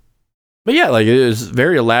 But yeah, like it was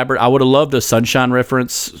very elaborate. I would have loved a Sunshine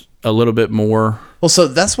reference a little bit more. Well, so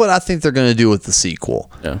that's what I think they're going to do with the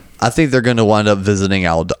sequel. Yeah, I think they're going to wind up visiting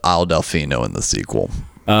Isle Delfino in the sequel.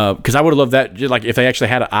 Because I would have loved that, just like if they actually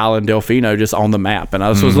had an island Delfino just on the map, and I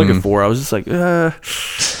was looking for. I was just like,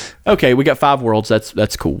 okay, we got 5 worlds.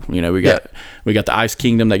 That's cool. You know, we got the Ice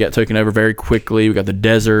Kingdom that got taken over very quickly. We got the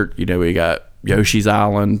desert. You know, we got Yoshi's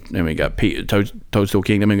Island, and we got Toadstool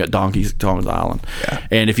Kingdom, and we got Donkey Kong's Island. Yeah.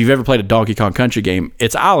 And if you've ever played a Donkey Kong Country game,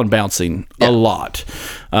 it's island bouncing a lot.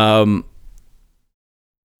 But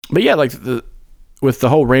yeah, like with the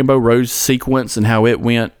whole Rainbow Road sequence and how it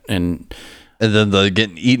went, and then the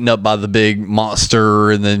getting eaten up by the big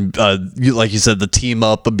monster, and then like you said, the team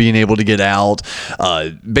up of being able to get out.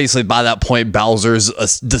 Basically, by that point, Bowser's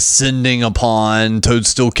descending upon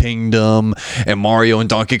Toadstool Kingdom, and Mario and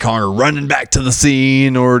Donkey Kong are running back to the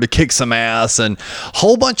scene or to kick some ass, and a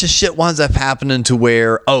whole bunch of shit winds up happening to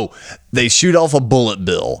where they shoot off a bullet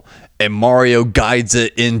bill, and Mario guides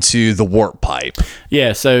it into the warp pipe.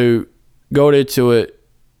 Yeah, so going into it,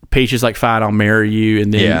 Peach is like, "Fine, I'll marry you,"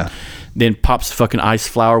 and then pops the fucking ice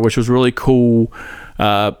flower, which was really cool.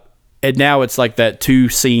 And now it's like that 2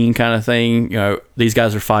 scene kind of thing. You know, these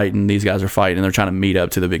guys are fighting, and they're trying to meet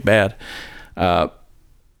up to the big bad. But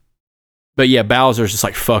yeah, Bowser's just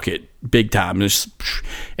like, fuck it, big time.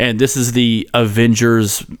 And this is the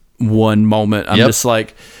Avengers 1 moment. I'm just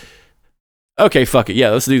like, okay, fuck it. Yeah,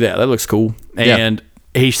 let's do that. That looks cool. And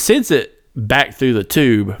he sends it back through the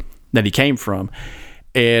tube that he came from,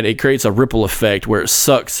 and it creates a ripple effect where it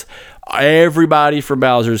sucks everybody from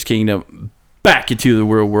Bowser's Kingdom back into the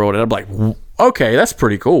real world. And I'm like, okay, that's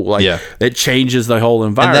pretty cool. Like, it changes the whole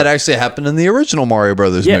environment. And that actually happened in the original Mario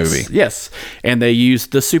Brothers movie. Yes. And they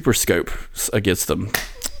used the Super Scope against them,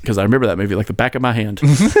 because I remember that movie like the back of my hand.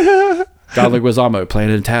 Godly Guizamo playing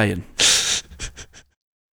in Italian.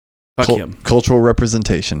 Fuck him. Cultural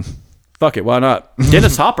representation. Fuck it, why not?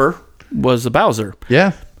 Dennis Hopper was a Bowser.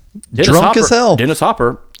 Yeah. Drunk as hell. Dennis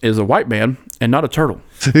Hopper is a white man and not a turtle.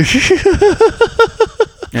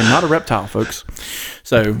 And not a reptile, folks.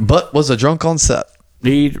 But was a drunk on set.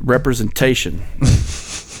 Need representation.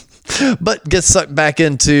 But gets sucked back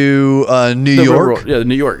into New York.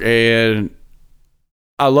 New York. And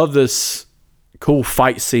I love this cool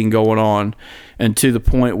fight scene going on, and to the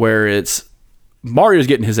point where it's Mario's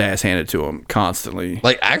getting his ass handed to him constantly.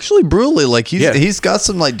 Like, actually brutally. Like, he's got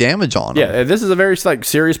some like damage on him. Yeah, this is a very like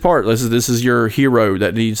serious part. This is your hero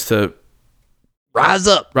that needs to rise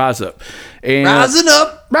up. And rising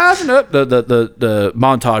up. The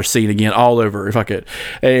montage scene again, all over, if I could.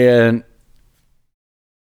 And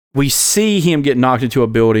we see him get knocked into a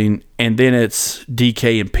building, and then it's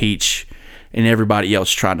DK and Peach and everybody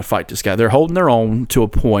else trying to fight this guy. They're holding their own to a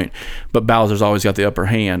point, but Bowser's always got the upper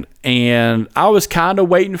hand. And I was kind of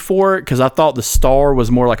waiting for it, because I thought the star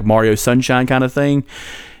was more like a Mario Sunshine kind of thing.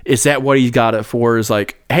 Is that what he's got it for? Is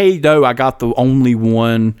like, hey, no, I got the only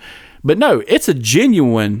one. But no, it's a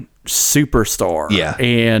genuine superstar. Yeah.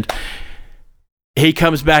 And he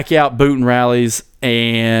comes back out, booting rallies,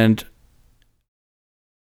 and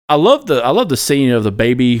I love the scene of the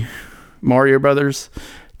baby Mario Brothers,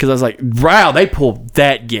 because I was like, wow, they pulled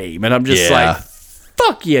that game. And I'm just like,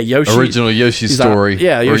 fuck yeah, Yoshi. Original Yoshi story.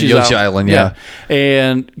 Yoshi Island, yeah.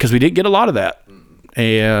 And because we didn't get a lot of that.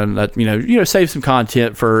 And, save some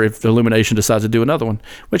content for if Illumination decides to do another one,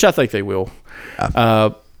 which I think they will.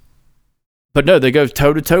 But no, they go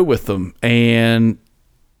toe-to-toe with them. And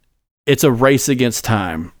it's a race against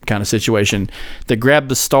time kind of situation. They grab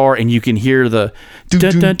the star, and you can hear the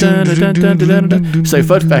So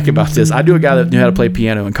fun fact about this, I knew a guy that knew how to play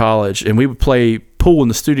piano in college, and we would play pool in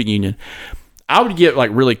the student union. I would get like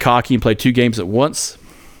really cocky and play 2 games at once,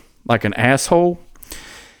 like an asshole.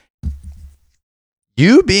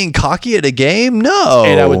 You being cocky at a game? No.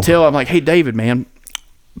 And I would tell him, like, hey, David, man,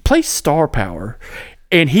 play Star Power.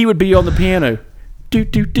 And he would be on the piano.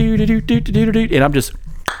 And I'm just...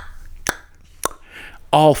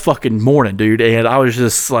 all fucking morning, dude. And I was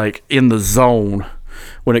just like in the zone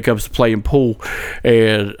when it comes to playing pool.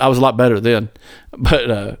 And I was a lot better then.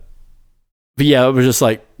 But yeah, it was just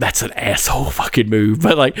like, that's an asshole fucking move.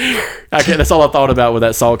 But like, that's all I thought about when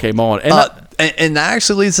that song came on. And that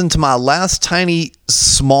actually leads into my last tiny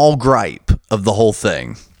small gripe of the whole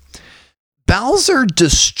thing. Bowser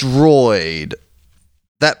destroyed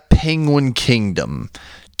that Penguin Kingdom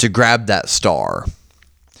to grab that star.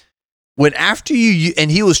 When after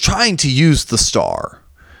and he was trying to use the star,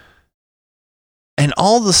 and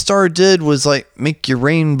all the star did was like make your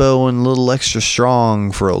rainbow and a little extra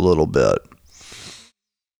strong for a little bit.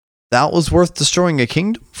 That was worth destroying a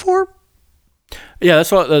kingdom for? Yeah,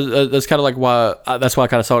 that's kind of like why that's why I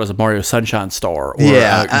kind of saw it as a Mario Sunshine star. Or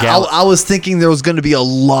I was thinking there was going to be a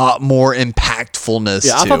lot more impactfulness.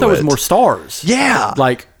 Yeah, I thought there was more stars. Yeah,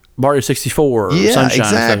 like Mario 64. Yeah, Sunshine,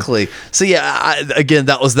 exactly. So yeah, again,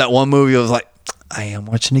 that was that one movie. I was like, I am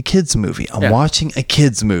watching a kids movie. I'm watching a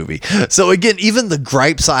kids movie. So again, even the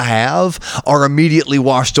gripes I have are immediately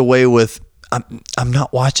washed away with, I'm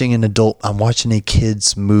not watching an adult. I'm watching a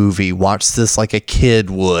kid's movie. Watch this like a kid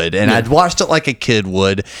would. And I'd watched it like a kid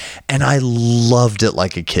would, and I loved it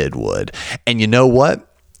like a kid would. And you know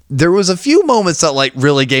what? There was a few moments that like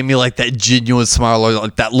really gave me like that genuine smile or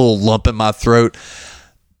like that little lump in my throat.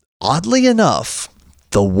 Oddly enough,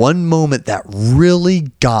 the one moment that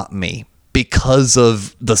really got me because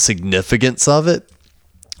of the significance of it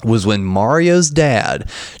was when Mario's dad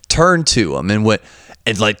turned to him and went,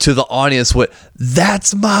 and like to the audience went,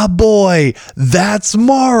 "That's my boy. That's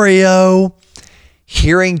Mario."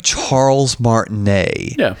 Hearing Charles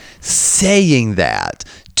Martinet saying that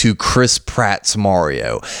to Chris Pratt's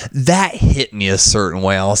Mario, that hit me a certain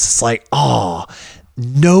way. I was just like, oh,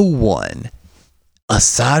 no one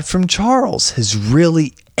aside from Charles has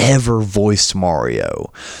really ever voiced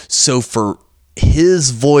Mario. So for his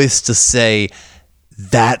voice to say,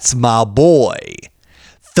 "That's my boy,"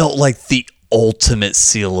 felt like the ultimate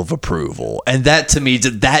seal of approval. And that to me,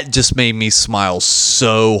 that just made me smile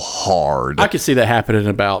so hard. I could see that happen in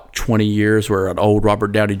about 20 years where an old Robert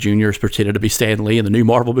Downey Jr. is pretending to be Stan Lee in the new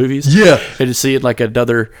Marvel movies. Yeah. And to see it like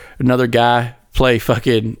another guy play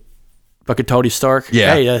fucking Tony Stark.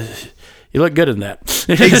 Yeah. Hey, you look good in that.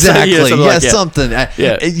 Exactly. Something.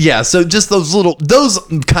 Yeah. So just those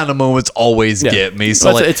kind of moments always get me.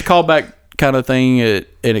 So it's a callback kind of thing, and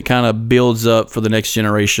it kind of builds up for the next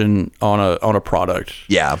generation on a product.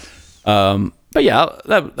 Yeah. But yeah,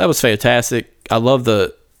 that was fantastic. I love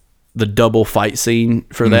the double fight scene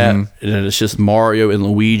for that, and it's just Mario and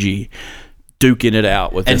Luigi duking it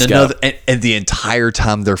out with this guy. And the entire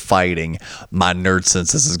time they're fighting, my nerd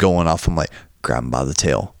senses is going off. I'm like, grab him by the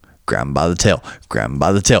tail. Grab him by the tail. Grab him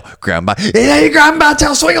by the tail. Grab him by. Hey, grab him by the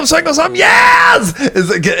tail. Swing him. Yes. It's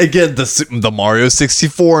again the Mario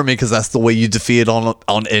 64 me, because that's the way you defeat it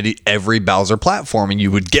on every Bowser platform. And you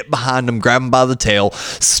would get behind him, grab him by the tail,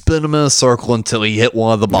 spin him in a circle until he hit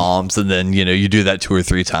one of the bombs, and then you do that 2 or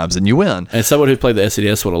 3 times and you win. And someone who played the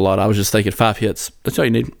SNES one a lot, I was just thinking 5 hits. That's all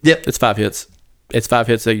you need. Yep, it's 5 hits. It's 5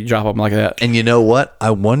 hits that you drop them like that. And you know what?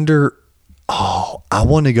 I wonder. Oh, I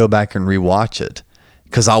want to go back and rewatch it.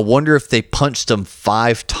 Because I wonder if they punched him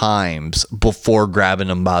 5 times before grabbing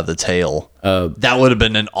him by the tail. That would have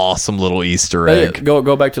been an awesome little Easter egg.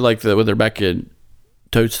 Go back to like when they're back in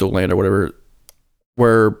Toadstool Land or whatever,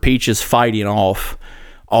 where Peach is fighting off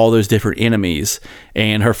all those different enemies,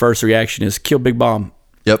 and her first reaction is kill Big Bomb.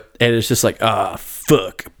 Yep. And it's just like,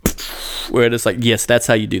 fuck. Where it's like, yes, that's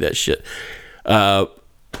how you do that shit.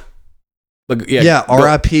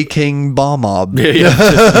 R.I.P. King Bomb Mob.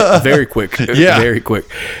 Very quick. Very quick.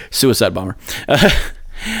 Suicide bomber.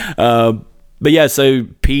 But yeah, so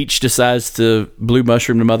Peach decides to blue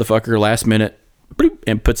mushroom the motherfucker last minute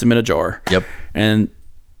and puts him in a jar. Yep. And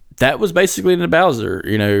that was basically the Bowser.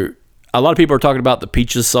 A lot of people are talking about the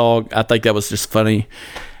Peaches song. I think that was just funny.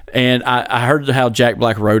 And I heard how Jack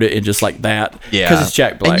Black wrote it and just like that. Yeah. Because it's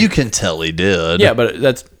Jack Black. And you can tell he did. Yeah, but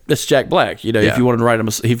that's Jack Black. If you wanted to write him,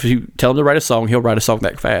 if you tell him to write a song, he'll write a song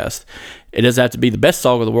that fast. It doesn't have to be the best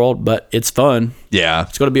song in the world, but it's fun. Yeah.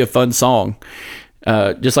 It's going to be a fun song.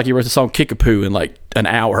 Just like he wrote the song Kickapoo in like an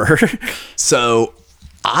hour. So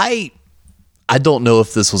I don't know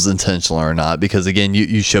if this was intentional or not, because again,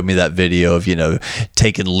 you showed me that video of,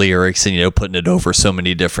 taking lyrics and, putting it over so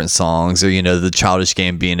many different songs, or, the Childish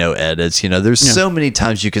Gambino edits. There's so many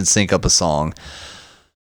times you can sync up a song.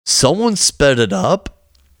 Someone sped it up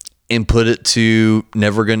and put it to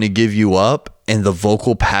Never Gonna Give You Up, and the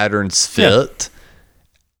vocal patterns fit. Yeah.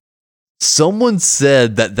 Someone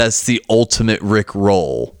said that that's the ultimate Rick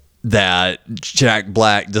roll. that Jack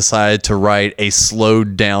Black decided to write a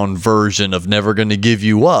slowed down version of Never Gonna Give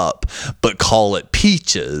You Up, but call it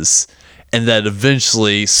Peaches. And that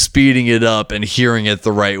eventually speeding it up and hearing it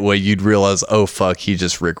the right way, you'd realize, oh, fuck, he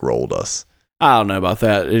just Rickrolled us. I don't know about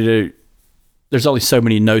that. There's only so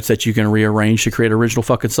many notes that you can rearrange to create an original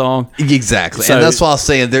fucking song. Exactly. So, and that's why I was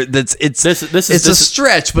saying it's a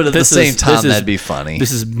stretch, but at the same time, that'd be funny.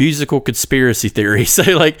 This is musical conspiracy theory. So,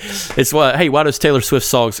 like, it's why, hey, why does Taylor Swift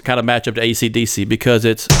songs kind of match up to AC/DC? Because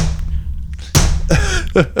it's...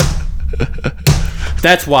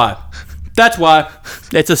 That's why. That's why.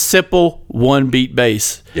 It's a simple one beat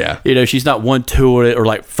bass. Yeah. You know, she's not 1-2 it or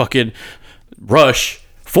like fucking Rush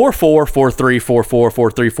 4-4 4-3 4-4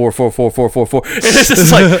 4-3 4-4 4-4 4-4. And it's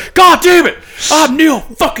just like, God damn it, I'm Neil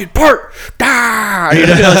fucking Peart. Ah! You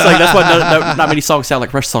know, it's like that's why not many songs sound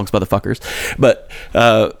like Rush songs, motherfuckers. But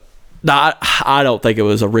no, I don't think it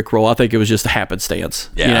was a Rickroll. I think it was just a happenstance.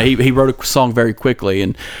 Yeah. You know, he wrote a song very quickly,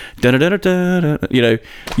 and you know,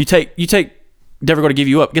 you take Never Gonna Give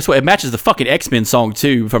You Up. Guess what? It matches the fucking X-Men song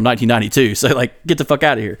too from 1992. So like, get the fuck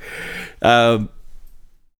out of here.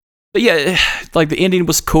 But yeah, like the ending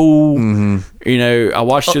was cool. Mm-hmm. You know, I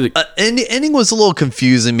watched it. The ending was a little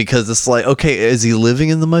confusing because it's like, okay, is he living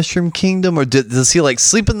in the Mushroom Kingdom, or does he like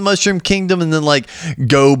sleep in the Mushroom Kingdom and then like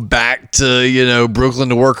go back to Brooklyn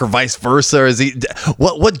to work, or vice versa? Or is he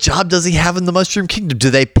what job does he have in the Mushroom Kingdom? Do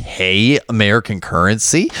they pay American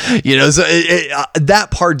currency? So that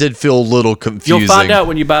part did feel a little confusing. You'll find out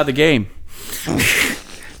when you buy the game.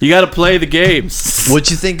 You got to play the games. What'd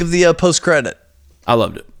you think of the post credit? I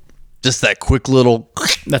loved it. Just that quick little...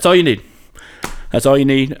 That's all you need. That's all you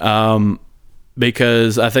need.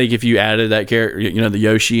 Because I think if you added that character, the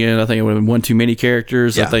Yoshi in, I think it would have been one too many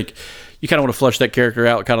characters. Yeah. I think you kind of want to flush that character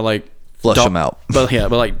out, kind of like... Flush them out. But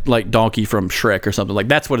like Donkey from Shrek or something. Like,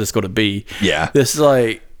 that's what it's going to be. Yeah. This is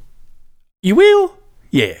like... You will?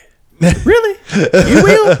 Yeah. Really? You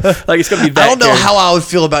will? Like, it's gonna be that. I don't know how I would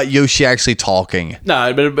feel about Yoshi actually talking.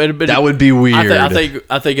 No, but that would be weird. I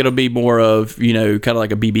think it'll be more of kind of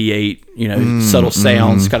like a BB-8, subtle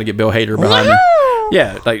sounds, kind of get Bill Hader behind him.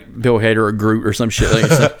 Yeah, like Bill Hader or Groot or some shit like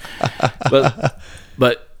that.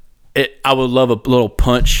 But I would love a little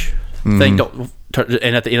punch thing.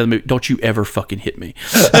 And at the end of the movie, don't you ever fucking hit me.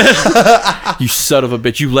 You son of a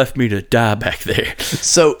bitch. You left me to die back there.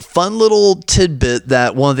 So, fun little tidbit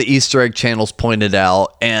that one of the Easter egg channels pointed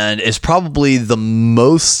out, and is probably the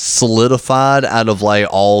most solidified out of like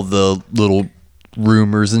all the little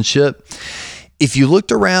rumors and shit. If you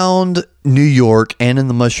looked around New York and in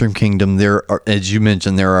the Mushroom Kingdom, there are, as you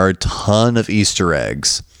mentioned, there are a ton of Easter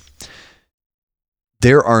eggs.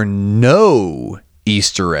 There are no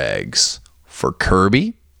Easter eggs for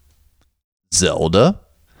Kirby, Zelda,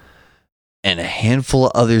 and a handful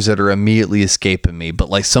of others that are immediately escaping me, but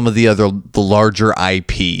like some of the larger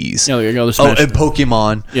IPs. Oh, there you go. And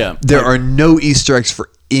Pokemon. Yeah. There are no Easter eggs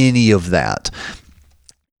for any of that,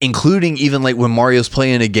 including even like when Mario's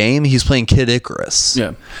playing a game, he's playing Kid Icarus.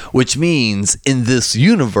 Yeah. Which means in this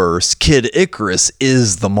universe, Kid Icarus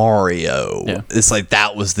is the Mario. Yeah. It's like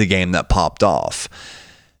that was the game that popped off.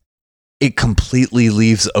 It completely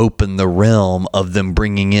leaves open the realm of them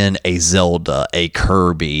bringing in a Zelda, a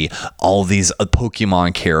Kirby, all these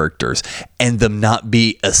Pokemon characters, and them not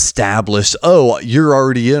be established, oh, you're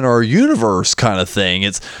already in our universe kind of thing.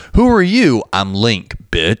 It's, who are you? I'm Link,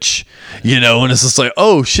 bitch. And it's just like,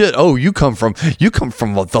 oh shit, oh, you come from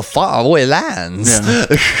the faraway lands. Yeah.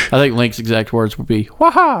 I think Link's exact words would be,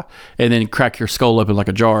 waha, and then crack your skull open like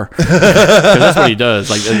a jar. Because that's what he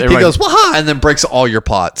does. Like, he goes, waha, and then breaks all your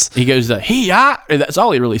pots. He goes, that's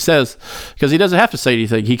all he really says, because he doesn't have to say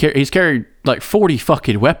anything. He's carried like 40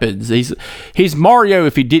 fucking weapons. He's Mario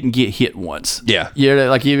if he didn't get hit once. Yeah.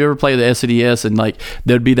 Like, you ever play the SNES and like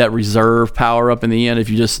there'd be that reserve power up in the end, if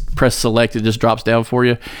you just press select, it just drops down for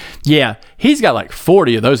you. Yeah, he's got like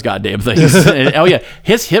 40 of those goddamn things. And, oh yeah,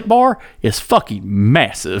 his hit bar is fucking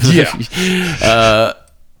massive. Yeah.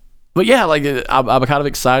 But yeah, like I'm kind of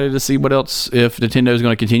excited to see what else, if Nintendo is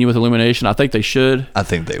going to continue with Illumination. I think they should. I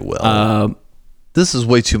think they will. This is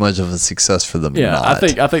way too much of a success for them. Yeah, not.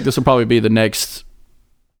 I think this will probably be the next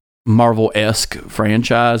Marvel-esque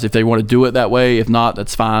franchise if they want to do it that way. If not,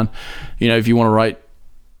 that's fine. If you want to write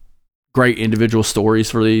great individual stories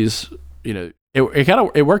for these,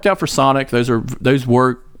 it worked out for Sonic. Those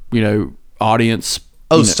work. Audience.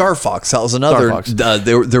 Oh, Star Fox. That was another.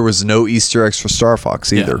 There was no Easter eggs for Star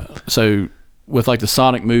Fox either. Yeah. So with like the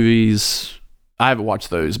Sonic movies, I haven't watched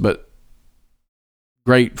those, but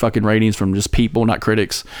great fucking ratings from just people, not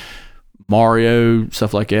critics. Mario,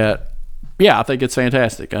 stuff like that. yeah, I think it's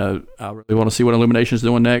fantastic. I really want to see what Illumination's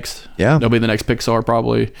doing next. Yeah. They'll be the next Pixar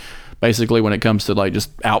probably. Basically, when it comes to like just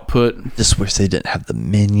output, Just wish they didn't have the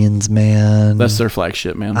Minions, man. that's their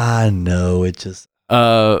flagship, man. I know it just.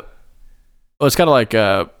 Well, it's kind of like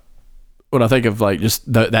when I think of like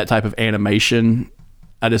just that type of animation,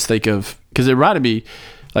 I just think of, because it reminded me,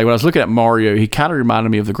 like when I was looking at Mario, he kind of reminded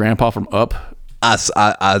me of the grandpa from Up.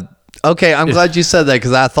 Okay, I'm glad you said that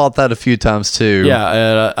because I thought that a few times too. Yeah,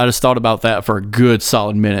 and I just thought about that for a good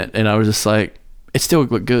solid minute, and I was just like, it still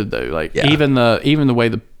looked good though. Like even the way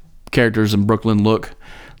the characters in Brooklyn look,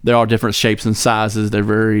 they're all different shapes and sizes. They're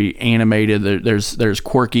very animated. There's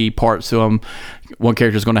quirky parts to them. One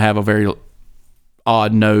character is going to have a very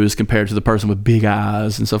odd nose compared to the person with big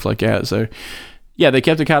eyes and stuff like that. So yeah, they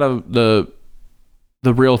kept it kind of the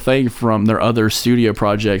real thing from their other studio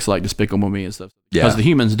projects like Despicable Me and stuff. Yeah, because the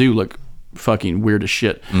humans do look fucking weird as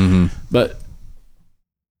shit. Mm-hmm. But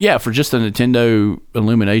yeah, for just the Nintendo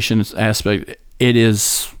Illumination aspect, it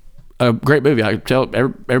is a great movie. I tell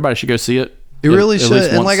everybody should go see it. It really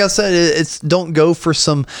should. And like I said, it's don't go for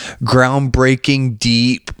some groundbreaking,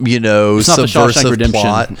 deep, it's not subversive the Shawshank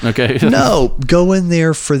Redemption, plot. okay? No, go in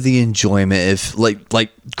there for the enjoyment. If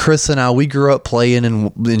like Chris and I, we grew up playing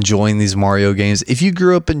and enjoying these Mario games. If you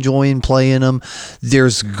grew up enjoying playing them,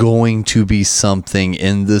 there's going to be something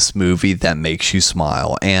in this movie that makes you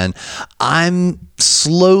smile. And I'm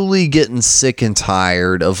slowly getting sick and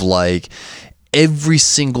tired of like every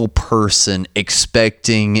single person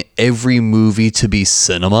expecting every movie to be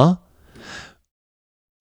cinema.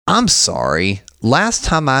 I'm sorry. Last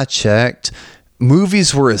time I checked,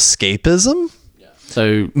 movies were escapism.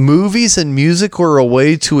 So movies and music were a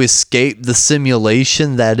way to escape the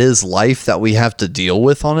simulation that is life that we have to deal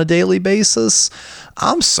with on a daily basis.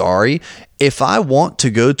 I'm sorry. If I want to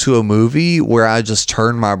go to a movie where I just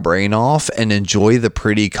turn my brain off and enjoy the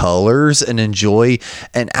pretty colors and enjoy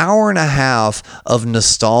an hour and a half of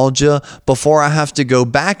nostalgia before I have to go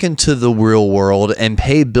back into the real world and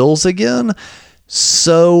pay bills again,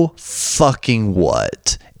 so fucking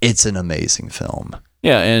what? It's an amazing film.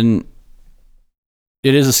 yeah, and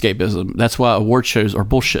it is escapism. That's why award shows are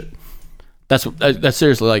bullshit. That's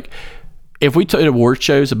seriously, like, if we took award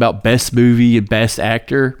shows about best movie and best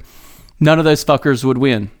actor, none of those fuckers would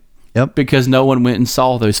win. Yep. Because no one went and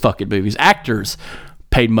saw those fucking movies. Actors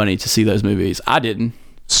paid money to see those movies. I didn't.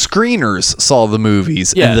 Screeners saw the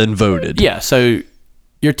movies and then voted. Yeah, so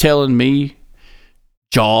you're telling me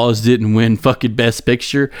Jaws didn't win fucking Best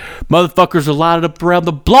Picture? Motherfuckers are lined up around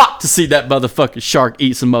the block to see that motherfucking shark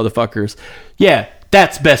eat some motherfuckers. Yeah,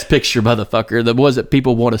 that's Best Picture, motherfucker. The ones that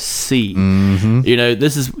people want to see. Mm-hmm.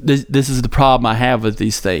 This is the problem I have with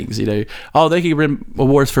these things. Oh, they can win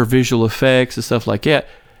awards for visual effects and stuff like that.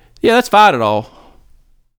 Yeah, that's fine and all.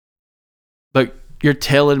 But you're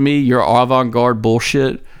telling me your avant-garde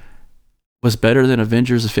bullshit was better than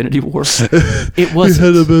Avengers Infinity War? It wasn't.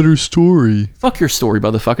 It had a better story. Fuck your story,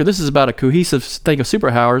 motherfucker. This is about a cohesive thing of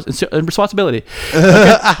superpowers and responsibility.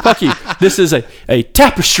 Okay? Fuck you. This is a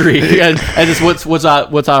tapestry, and this what's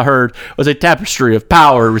I heard was a tapestry of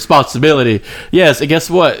power and responsibility. Yes, and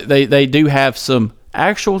guess what? They do have some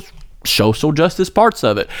actual social justice parts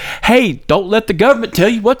of it. Hey, don't let the government tell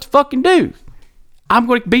you what to fucking do. I'm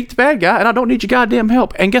going to beat the bad guy, and I don't need your goddamn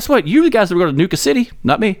help. And guess what? You the guys that are going to nuke a city,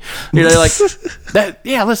 not me. Like that.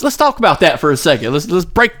 Yeah, let's talk about that for a second. Let's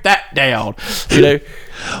break that down.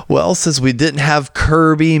 Well, since we didn't have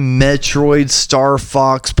Kirby, Metroid, Star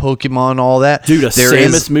Fox, Pokemon, all that, dude,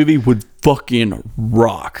 Samus movie would fucking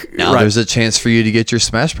rock. Now there's a chance for you to get your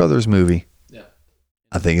Smash Brothers movie. Yeah,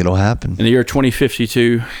 I think it'll happen in the year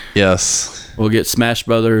 2052. Yes, we'll get Smash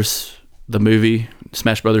Brothers the movie,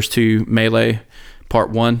 Smash Brothers 2 Melee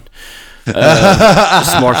Part 1,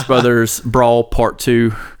 Smash Brothers Brawl Part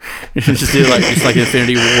 2. just like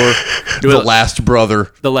Infinity War. The Last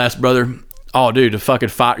Brother. Oh, dude, the fucking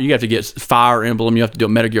fire! You have to get Fire Emblem. You have to do a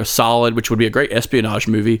Metal Gear Solid, which would be a great espionage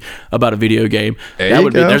movie about a video game.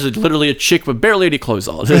 There's literally a chick with barely any clothes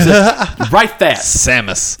on. Write that,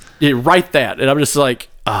 Samus. Yeah, write that, and I'm just like,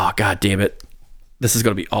 oh god damn it. This is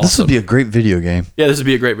going to be awesome. This would be a great video game. Yeah, this would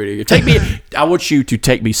be a great video game. I want you to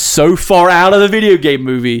take me so far out of the video game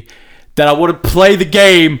movie that I want to play the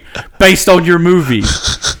game based on your movie.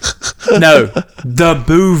 No, the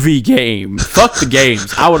movie game. Fuck the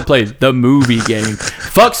games. I want to play the movie game.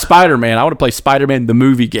 Fuck Spider-Man. I want to play Spider-Man the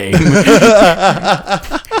movie game. With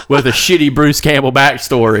a shitty Bruce Campbell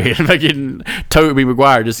backstory and fucking Tobey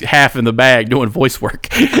Maguire just half in the bag doing voice work.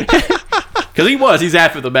 He's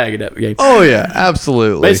after the bag in that game. Oh yeah,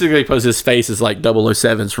 absolutely. Basically, because his face is like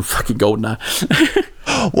 007's from fucking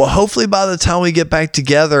GoldenEye. Well, hopefully by the time we get back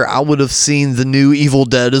together, I would have seen the new Evil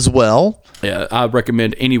Dead as well. Yeah, I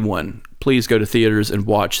recommend anyone please go to theaters and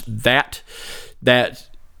watch that. That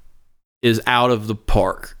is out of the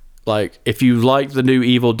park. Like, if you like the new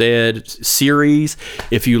Evil Dead series,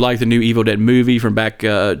 if you like the new Evil Dead movie from back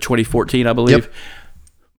 2014, I believe,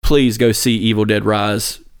 please go see Evil Dead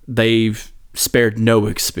Rise. They've spared no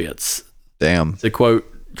expense. Damn. To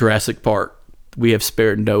quote Jurassic Park, we have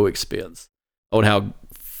spared no expense on how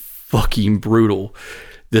fucking brutal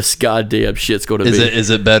this goddamn shit's going to be. Is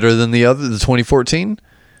it better than the 2014?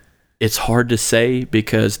 It's hard to say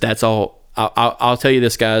because that's all. I'll tell you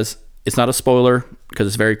this, guys. It's not a spoiler because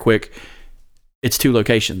it's very quick. It's 2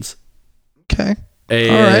 locations. Okay.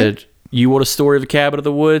 And you want a story of the Cabin in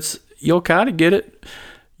the Woods? You'll kind of get it.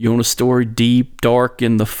 You want a story deep, dark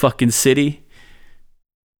in the fucking city?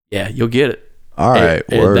 Yeah, you'll get it. All right.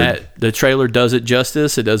 And the trailer does it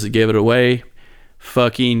justice. It doesn't give it away.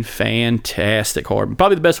 Fucking fantastic horror.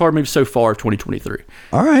 Probably the best horror movie so far of 2023.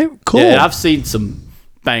 All right. Cool. Yeah, I've seen some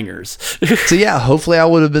bangers. So yeah, hopefully I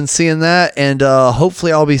would have been seeing that, and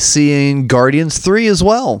hopefully I'll be seeing Guardians 3 as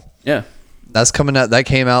well. Yeah. That's coming out. That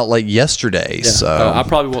came out like yesterday. Yeah. So I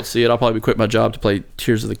probably won't see it. I'll probably quit my job to play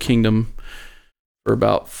Tears of the Kingdom for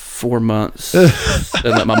about 4 months and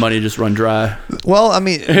let my money just run dry. Well, I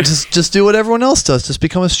mean, just do what everyone else does. Just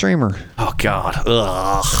become a streamer. Oh God.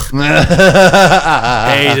 Ugh.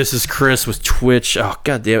 Hey, this is Chris with Twitch. Oh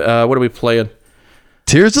God damn. What are we playing?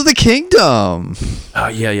 Tears of the Kingdom. Oh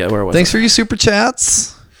yeah. Where was Thanks for your super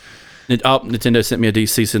chats. Nintendo sent me a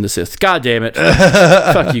cease and desist. God damn it.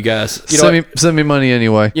 Fuck you guys. Send me money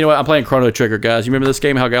anyway. You know what? I'm playing Chrono Trigger, guys. You remember this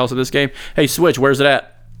game? How also this game? Hey, Switch, where's it at?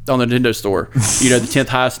 On the Nintendo store. You know, the 10th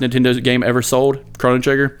highest Nintendo game ever sold? Chrono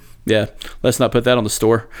Trigger? Yeah. Let's not put that on the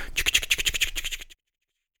store.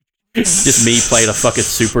 Just me playing a fucking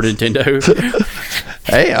Super Nintendo.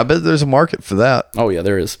 Hey, I bet there's a market for that. Oh, yeah,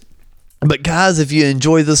 there is. But guys, if you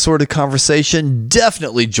enjoy this sort of conversation,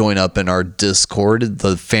 definitely join up in our Discord.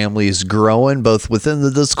 The family is growing both within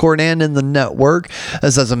the Discord and in the network.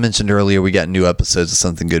 As I mentioned earlier, we got new episodes of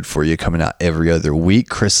Something Good For You coming out every other week.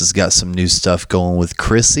 Chris has got some new stuff going with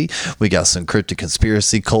Chrissy. We got some cryptic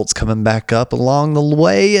conspiracy cults coming back up along the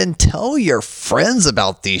way. And tell your friends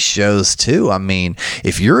about these shows too. I mean,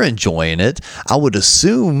 if you're enjoying it, I would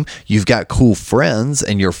assume you've got cool friends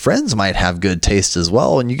and your friends might have good taste as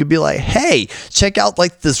well. And you could be like, hey, check out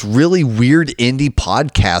like this really weird indie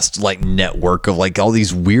podcast like network of like all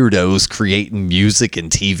these weirdos creating music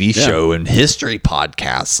and TV show and history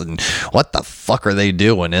podcasts, and what the fuck are they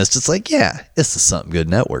doing? And it's just like, yeah, it's the Something Good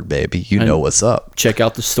Network, baby. You know what's up. Check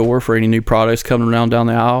out the store for any new products coming around down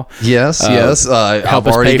the aisle. Yes. I've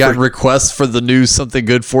already gotten requests for the new Something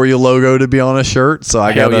Good For You logo to be on a shirt, so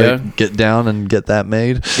I gotta get down and get that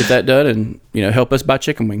made. Get that done, and help us buy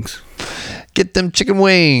chicken wings. Get them chicken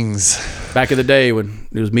wings. Back in the day when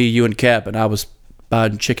it was me, you, and Cap, and I was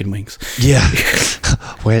buying chicken wings. Yeah.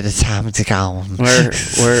 Where the time to go?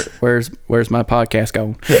 Where's my podcast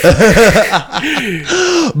going?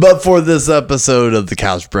 But for this episode of the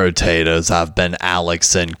Couch Potatoes, I've been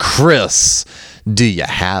Alex and Chris. Do you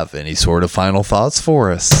have any sort of final thoughts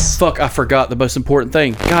for us? Fuck, I forgot the most important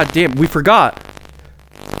thing. God damn, we forgot.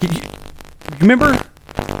 Remember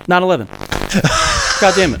 9/11?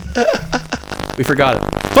 God damn it. We forgot it.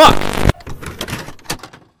 Fuck!